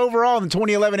first overall in the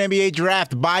 2011 NBA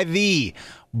draft by the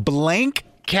blank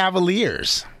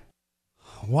Cavaliers.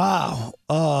 Wow.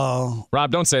 Rob,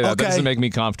 don't say that. That doesn't make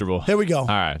me comfortable. Here we go. All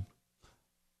right.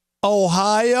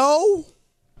 Ohio.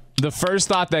 The first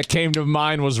thought that came to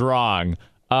mind was wrong.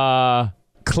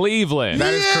 Cleveland.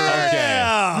 That is correct.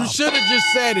 Yeah. You should have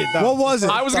just said it, though. What was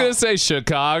it? I was going to say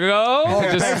Chicago.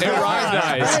 It rhymed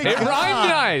nice. It rhymed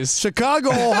nice. Chicago,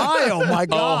 Ohio. My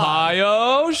God.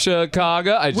 Ohio,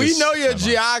 Chicago. We know your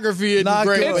geography isn't Not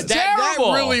great, good. but It's that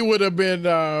terrible. really would have been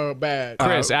bad.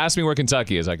 Chris, ask me where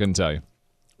Kentucky is. I couldn't tell you.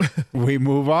 We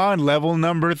move on. Level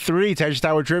number 3, Tiger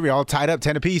Tower Trivia, all tied up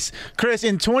 10 apiece. Chris,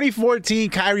 in 2014,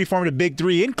 Kyrie formed a big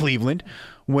 3 in Cleveland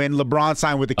when LeBron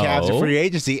signed with the Cavs in free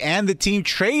agency, and the team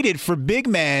traded for big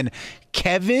man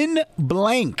Kevin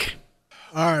Blank.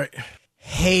 All right.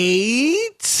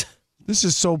 Hate. This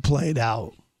is so played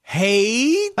out.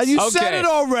 Hate. You said it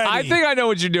already. I think I know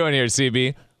what you're doing here,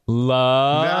 CB.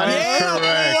 Love. That is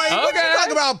correct. Boy, what you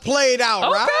talking about played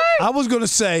out, right? I was going to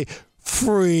say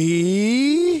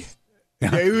free.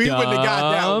 Yeah, he wouldn't have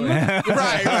got that one.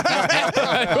 Right.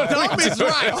 Dumb is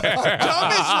right.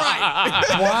 Dumb is right.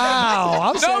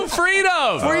 Wow. No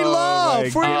freedom. Free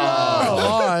love. Free love.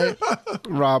 All right.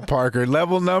 Rob Parker.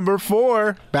 Level number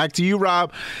 4. Back to you,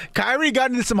 Rob. Kyrie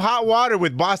got into some hot water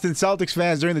with Boston Celtics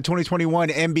fans during the 2021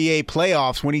 NBA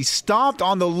playoffs when he stomped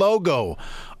on the logo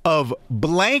of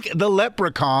Blank the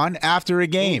Leprechaun after a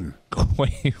game.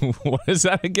 Wait, what is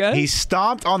that again? He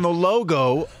stomped on the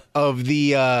logo of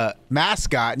the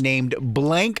mascot named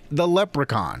Blank the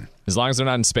Leprechaun. As long as they're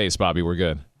not in space, Bobby, we're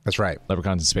good. That's right.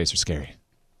 Leprechauns in space are scary.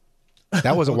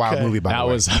 That was a wild movie, by the way.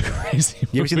 That was a crazy movie.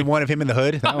 You ever seen the one of him in the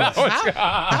hood? That was...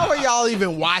 How are y'all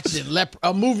even watching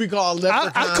a movie called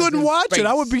Leprechauns? I couldn't watch it.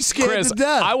 I would be scared Chris, to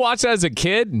death. I watched that as a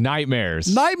kid.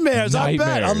 Nightmares. Nightmares. I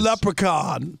bet. A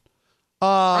leprechaun.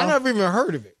 I never even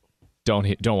heard of it.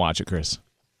 Don't watch it, Chris.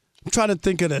 I'm trying to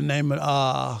think of the name.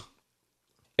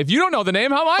 If you don't know the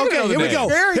name, how am I going to know the name?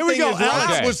 Here we go.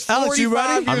 Alex, you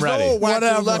ready? I'm ready.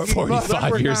 Whatever.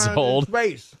 45 years old.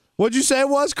 What'd you say it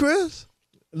was, Chris?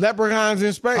 Leprechauns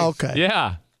in space. Okay.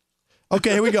 Yeah.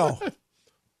 Okay, here we go.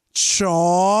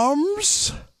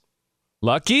 Charms.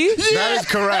 Lucky? That is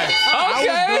correct. Okay.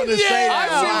 I was gonna say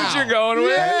that. I see what you're going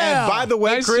with. And by the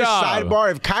way, Nice Chris, job. sidebar,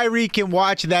 if Kyrie can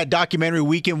watch that documentary,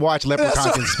 we can watch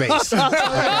Leprechauns in Space.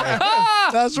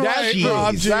 That's right,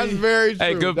 Rob G. That's very true.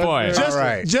 Hey, good point. Just, All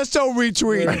right. just don't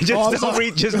retweet it. I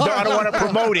don't want to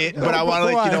promote it, but I want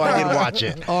to let you know I did watch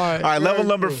it. All right. Level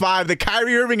number 5, the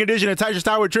Kyrie Irving edition of Tiger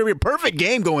Tower Trivia. Perfect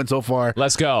game going so far.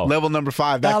 Let's go. Level number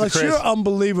 5, back Alex, to Chris. you're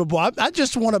unbelievable. I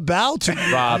just want to bow to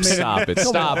you. Rob, stop it.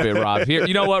 Stop it, Rob. Here,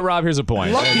 you know what, Rob? Here's a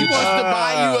point. Lucky wants to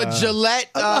buy you a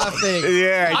Gillette thing.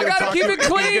 Yeah, I gotta keep it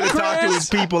clean, He's going to talk to Chris. his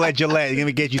people at Gillette. He's going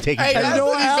to get you taken Hey, care that's of.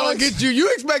 what he's going to get you. You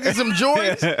expecting some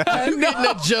joints? You getting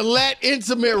a Gillette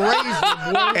Intimate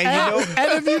Razor, boy. And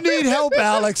if you need help,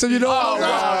 Alex, and you know Oh,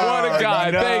 Rob, what a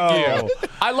guy. Thank you.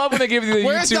 I love when they give you the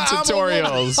Where's YouTube the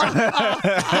tutorials.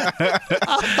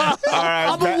 All right,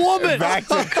 I'm a woman. Back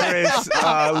to Chris.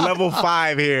 Level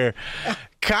 5 here.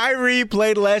 Kyrie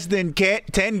played less than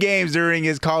 10 games during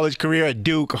his college career at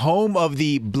Duke, home of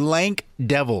the Blank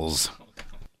Devils.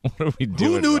 What are we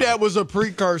doing? Who knew that was a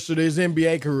precursor to his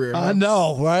NBA career? I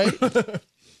know, right?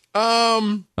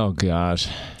 Oh gosh.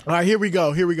 All right, here we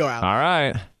go, Alex. All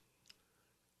right.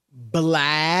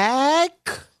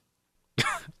 Black.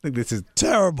 I think this is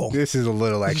terrible. This is a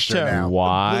little extra now.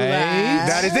 Why?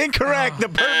 That is incorrect. The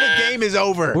perfect game is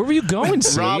over. Where were you going,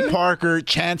 Steve? Rob Parker,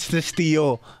 chance to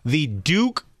steal the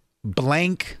Duke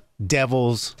blank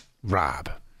Devils. Rob.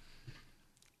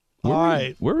 All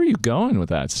right. Where were you going with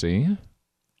that, see?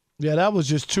 Yeah, that was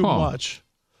just too much.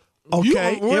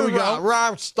 Okay, here we go.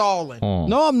 Rob stalling.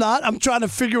 No, I'm not. I'm trying to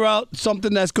figure out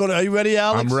something that's going to... Are you ready,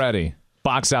 Alex? I'm ready.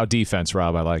 Box out defense,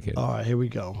 Rob. I like it. All right, here we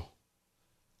go.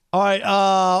 All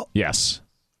right. Yes.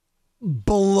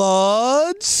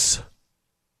 Bloods.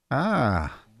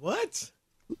 What?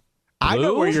 I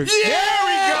know where you're... Yeah! There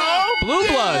we go! Blue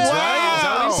Bloods, right? Is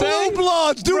that what he said? Blue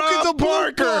Bloods. Duke Rob is the Blue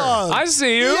Parker. Bloods. I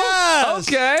see you. Yes.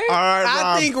 Okay. All right, Rob.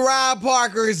 I think Rob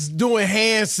Parker is doing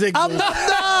hand signals. I'm not.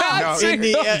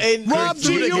 Rob,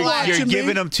 do you watch You're me?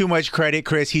 giving him too much credit,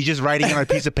 Chris. He's just writing it on a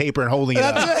piece of paper and holding it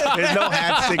up. There's no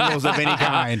hand signals of any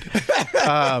kind.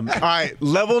 All right,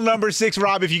 level number 6,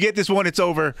 Rob. If you get this one, it's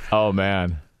over. Oh,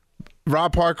 man.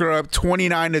 Rob Parker up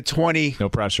 29-20. No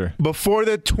pressure. Before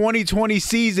the 2020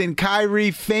 season, Kyrie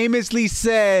famously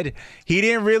said he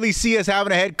didn't really see us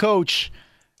having a head coach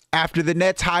after the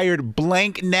Nets hired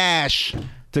blank Nash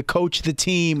to coach the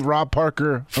team. Rob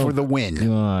Parker for the win.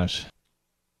 Gosh.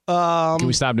 Can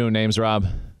we stop doing names, Rob?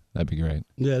 That'd be great.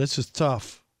 Yeah, this is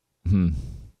tough. A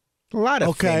lot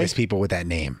of famous people with that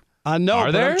name. I know, Are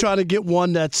but there? I'm trying to get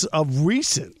one that's of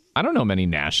recent. I don't know many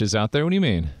Nashes out there. What do you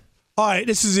mean? All right,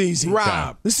 this is easy.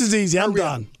 Rob. This is easy. I'm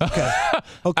done. Okay.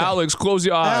 Alex, close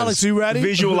your eyes. Alex, you ready?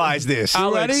 Visualize this.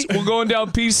 Alex, we're going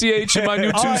down PCH in my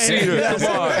new two-seater. yes.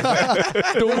 Come on.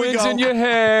 The wind's in your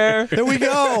hair. Here we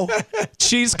go.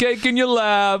 Cheesecake in your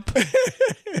lap.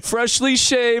 Freshly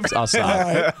shaved. I'll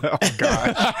stop. Oh,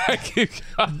 God.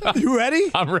 You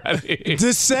ready? I'm ready.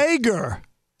 DeSager.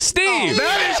 Steve.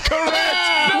 That is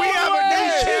correct. We have a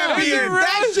new champion.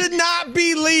 That should not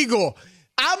be legal.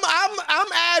 I'm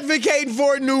advocating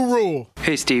for a new rule.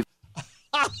 Hey, Steve.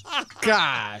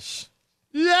 Gosh.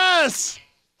 Yes.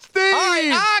 Steve. All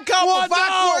right, I come for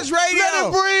Fox Sports Radio. Let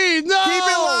it breathe. No. Keep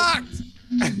it locked.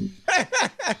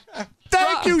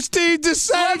 Thank you, Steve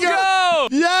DeSager. Let's go.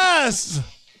 Yes.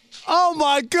 Oh,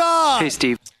 my God. Hey,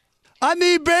 Steve. I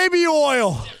need baby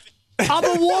oil. I'm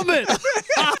a woman.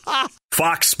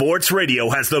 Fox Sports Radio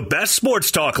has the best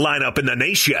sports talk lineup in the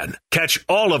nation. Catch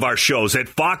all of our shows at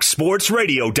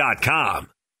foxsportsradio.com.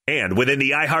 And within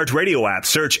the iHeartRadio app,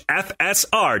 search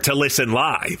FSR to listen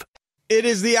live. It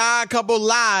is the Odd Couple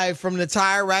live from the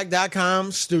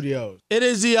TireRack.com studios. It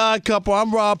is the Odd Couple.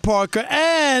 I'm Rob Parker,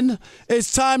 and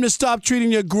it's time to stop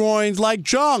treating your groins like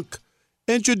junk.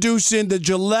 Introducing the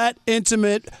Gillette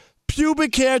Intimate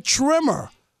Pubic Hair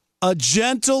Trimmer. A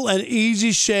gentle and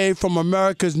easy shave from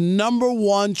America's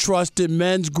 #1 trusted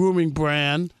men's grooming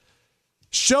brand.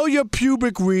 Show your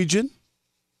pubic region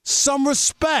some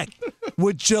respect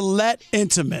with Gillette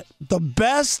Intimate. The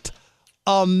best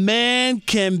a man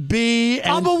can be.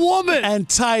 And, I'm a woman. And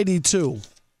tidy, too.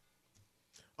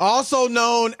 Also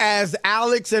known as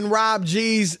Alex and Rob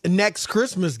G's next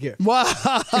Christmas gift. Wow.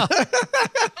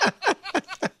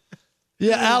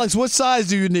 Yeah, Alex, what size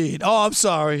do you need? Oh, I'm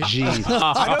sorry. Jeez.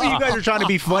 I know you guys are trying to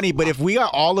be funny, but if we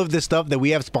got all of this stuff that we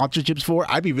have sponsorships for,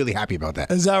 I'd be really happy about that.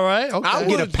 Is that right? Okay. I'll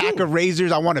get a pack of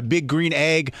razors. I want a big green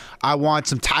egg. I want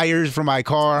some tires for my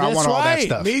car. That's I want all right. that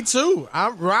stuff. Me too.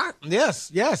 I'm right.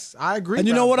 Yes, I agree. And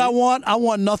you know what I want? I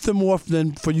want nothing more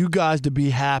than for you guys to be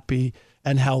happy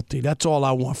and healthy. That's all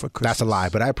I want for Christmas. That's a lie,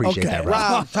 but I appreciate that, Rob.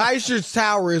 Rob, Tysher's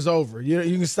Tower is over. You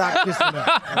can stop kissing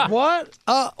that. What?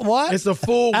 What? It's a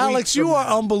full Alex, week you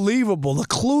are unbelievable. The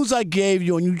clues I gave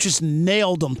you, and you just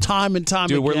nailed them time and time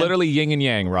Dude, again. we're literally yin and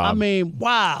yang, Rob. I mean,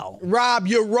 wow. Rob,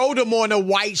 you wrote them on a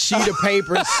white sheet of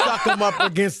paper and stuck them up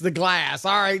against the glass.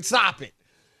 All right, stop it.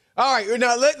 All right,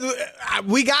 now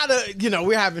we gotta,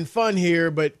 we're having fun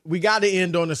here, but we gotta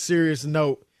end on a serious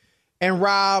note. And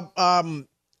Rob,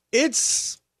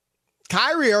 it's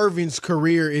Kyrie Irving's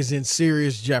career is in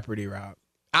serious jeopardy, Rob.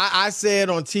 I said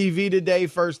on TV today,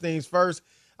 first things first,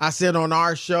 I said on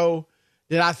our show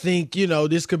that I think,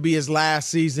 this could be his last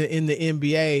season in the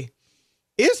NBA.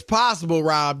 It's possible,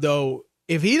 Rob, though,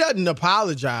 if he doesn't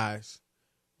apologize,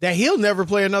 that he'll never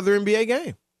play another NBA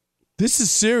game. This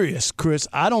is serious, Chris.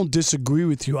 I don't disagree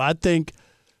with you. I think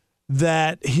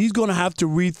that he's going to have to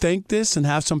rethink this and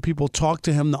have some people talk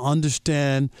to him to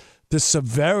understand the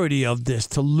severity of this.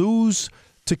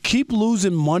 To keep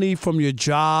losing money from your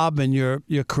job and your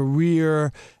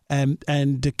career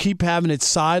and to keep having it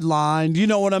sidelined, you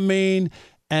know what I mean?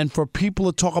 and for people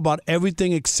to talk about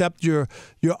everything except your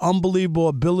unbelievable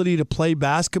ability to play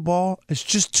basketball, it's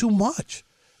just too much.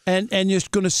 And you're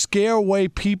going to scare away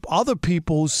other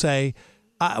people who say,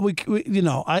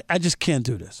 I just can't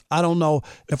do this. I don't know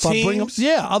if I bring them.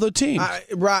 Yeah, other teams.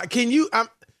 Right? Can you?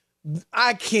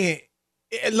 I can't.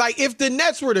 Like, if the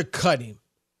Nets were to cut him,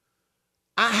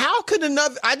 how could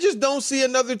another? I just don't see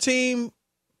another team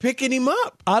picking him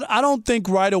up. I don't think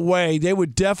right away. They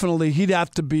would definitely. He'd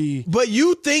have to be. But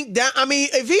you think that? I mean,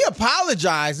 if he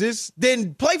apologizes,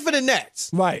 then play for the Nets,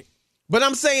 right? But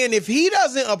I'm saying if he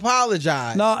doesn't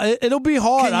apologize, no, it'll be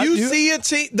hard. Can you see a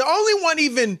team? The only one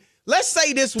even. Let's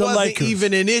say this wasn't Lakers.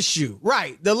 Even an issue,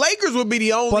 right? The Lakers would be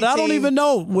the only. But I don't even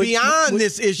know beyond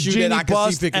this issue Jeannie that I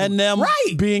can see picking and them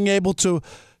being able to,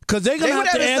 because they're going to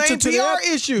have to answer to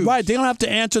their issues. Right, they're going to have to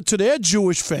answer to their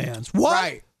Jewish fans.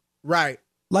 What? Right.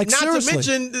 Like, not seriously. to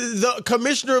mention the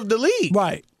commissioner of the league.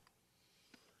 Right.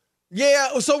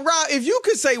 Yeah. So, Rob, if you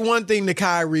could say one thing to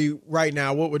Kyrie right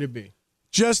now, what would it be?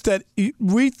 Just that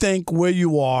rethink where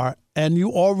you are, and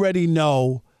you already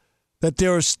know that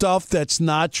there is stuff that's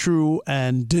not true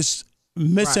and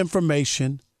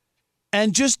misinformation,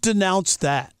 and just denounce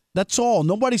that. That's all.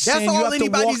 Nobody's saying you have to walk.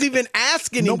 Anybody's even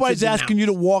asking. Nobody's asking you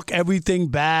to walk everything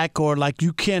back, or like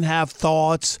you can't have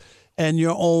thoughts and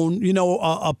your own,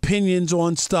 opinions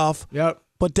on stuff. Yep.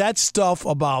 But that stuff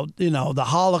about the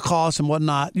Holocaust and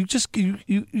whatnot,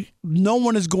 no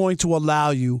one is going to allow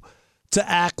you to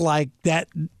act like that.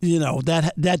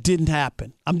 That didn't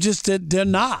happen. They're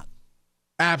not.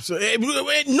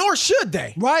 Absolutely. Nor should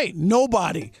they. Right.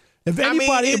 Nobody. If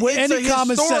anybody with any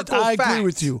common sense, I agree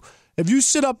with you. If you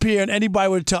sit up here and anybody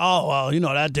would tell,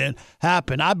 that didn't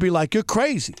happen, I'd be like, you're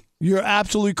crazy. You're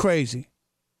absolutely crazy.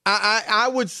 I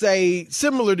would say,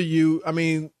 similar to you, I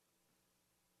mean,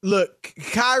 look,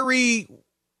 Kyrie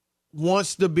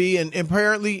wants to be, and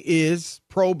apparently is,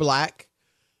 pro-black.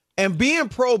 And being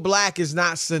pro-black is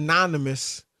not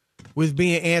synonymous with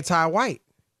being anti-white.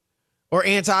 Or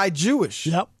anti-Jewish.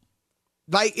 Yep.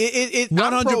 Like it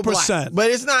 100%. But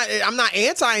it's not. I'm not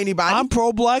anti anybody. I'm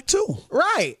pro-black too.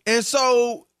 Right. And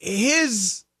so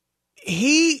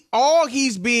all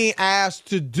he's being asked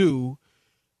to do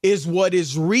is what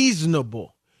is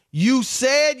reasonable. You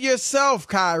said yourself,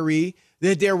 Kyrie,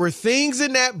 that there were things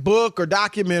in that book or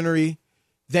documentary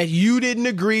that you didn't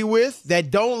agree with,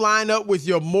 that don't line up with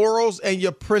your morals and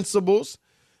your principles,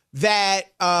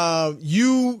 that are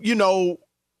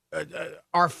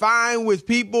fine with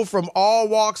people from all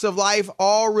walks of life,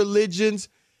 all religions,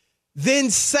 then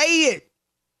say it.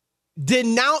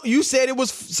 Denounce. You said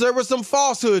there were some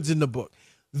falsehoods in the book.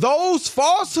 Those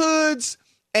falsehoods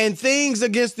and things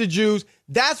against the Jews,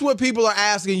 that's what people are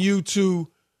asking you to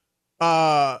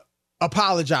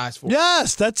apologize for.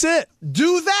 Yes, that's it.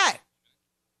 Do that.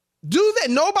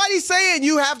 Nobody's saying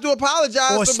you have to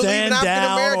apologize or for believing African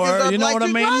Americans are you know what I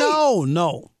mean? Right.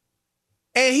 No.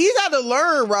 And he's got to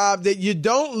learn, Rob, that you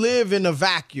don't live in a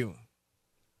vacuum.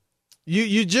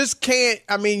 You just can't.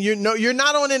 I mean, you're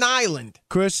not on an island,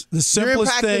 Chris. The simplest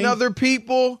you're impacting thing, other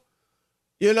people,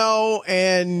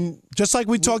 and just like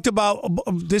we talked about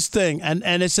this thing,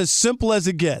 and it's as simple as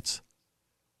it gets.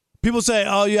 People say,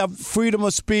 "Oh, you have freedom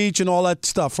of speech and all that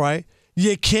stuff, right?"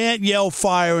 You can't yell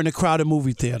fire in a crowded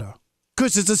movie theater.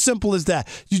 Chris, it's as simple as that.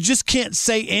 You just can't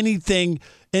say anything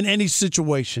in any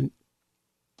situation.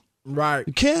 Right.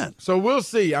 You can't. So we'll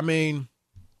see. I mean,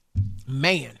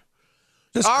 man.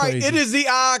 That's all crazy. right, it is the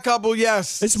Odd Couple,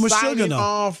 yes. It's signing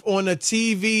off on a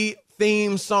TV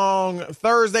theme song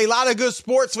Thursday. A lot of good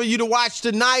sports for you to watch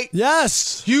tonight.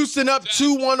 Yes. Houston up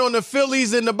 2-1 on the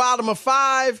Phillies in the bottom of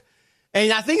 5.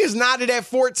 And I think it's knotted at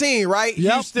 14, right?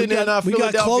 Yep, Houston and we got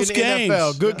Philadelphia close in the games.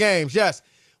 NFL. Good games, yes.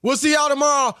 We'll see y'all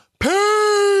tomorrow.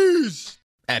 Peace!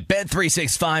 At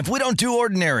Bet365, we don't do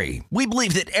ordinary. We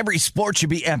believe that every sport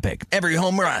should be epic. Every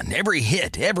home run, every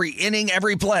hit, every inning,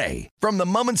 every play. From the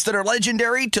moments that are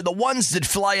legendary to the ones that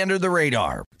fly under the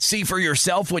radar. See for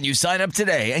yourself when you sign up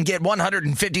today and get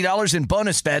 $150 in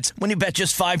bonus bets when you bet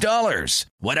just $5.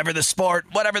 Whatever the sport,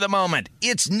 whatever the moment,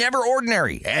 it's never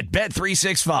ordinary at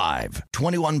Bet365.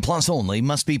 21 plus only.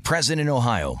 Must be present in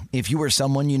Ohio. If you or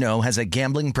someone you know has a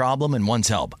gambling problem and wants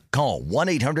help, call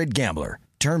 1-800-GAMBLER.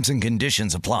 Terms and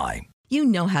conditions apply. You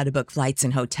know how to book flights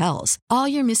and hotels. All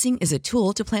you're missing is a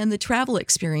tool to plan the travel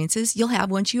experiences you'll have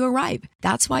once you arrive.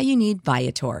 That's why you need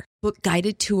Viator. Book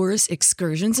guided tours,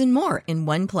 excursions, and more in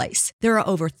one place. There are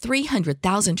over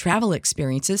 300,000 travel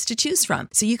experiences to choose from,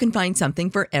 so you can find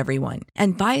something for everyone.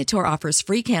 And Viator offers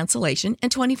free cancellation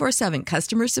and 24/7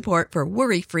 customer support for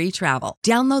worry-free travel.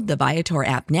 Download the Viator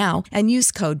app now and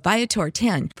use code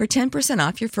Viator10 for 10%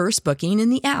 off your first booking in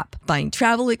the app. Find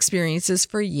travel experiences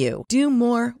for you. Do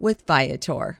more with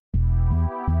Viator.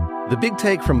 The Big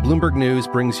Take from Bloomberg News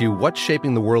brings you what's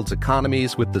shaping the world's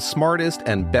economies with the smartest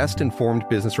and best-informed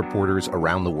business reporters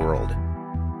around the world.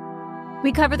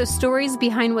 We cover the stories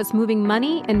behind what's moving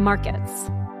money and markets,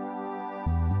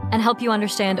 and help you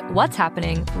understand what's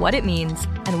happening, what it means,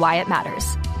 and why it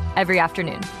matters every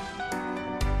afternoon.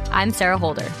 I'm Sarah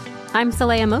Holder. I'm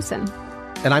Saleha Mohsin.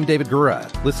 And I'm David Gura.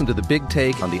 Listen to The Big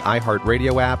Take on the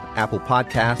iHeartRadio app, Apple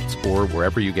Podcasts, or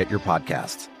wherever you get your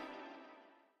podcasts.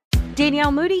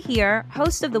 Danielle Moody here,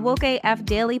 host of the Woke AF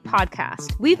Daily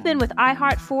podcast. We've been with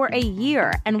iHeart for a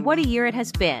year, and what a year it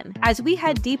has been. As we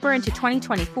head deeper into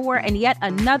 2024 and yet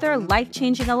another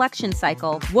life-changing election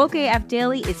cycle, Woke AF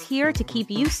Daily is here to keep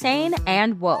you sane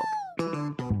and woke.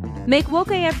 Make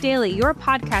Woke AF Daily your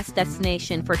podcast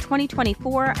destination for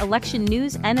 2024 election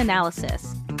news and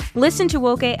analysis. Listen to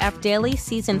Woke AF Daily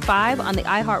Season 5 on the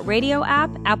iHeartRadio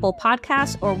app, Apple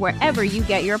Podcasts, or wherever you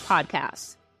get your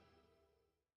podcasts.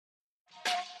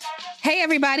 Hey,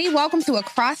 everybody. Welcome to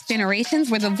Across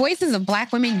Generations, where the voices of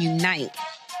Black women unite.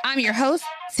 I'm your host,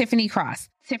 Tiffany Cross.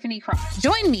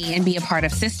 Join me and be a part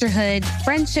of sisterhood,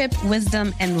 friendship,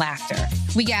 wisdom, and laughter.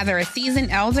 We gather a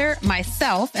seasoned elder,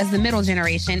 myself as the middle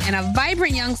generation, and a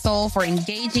vibrant young soul for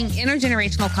engaging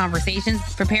intergenerational conversations,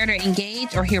 prepare to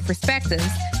engage or hear perspectives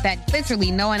that literally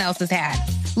no one else has had.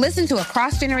 Listen to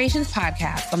Across Generations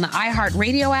podcast on the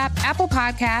iHeartRadio app, Apple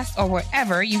Podcasts, or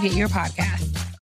wherever you get your podcasts.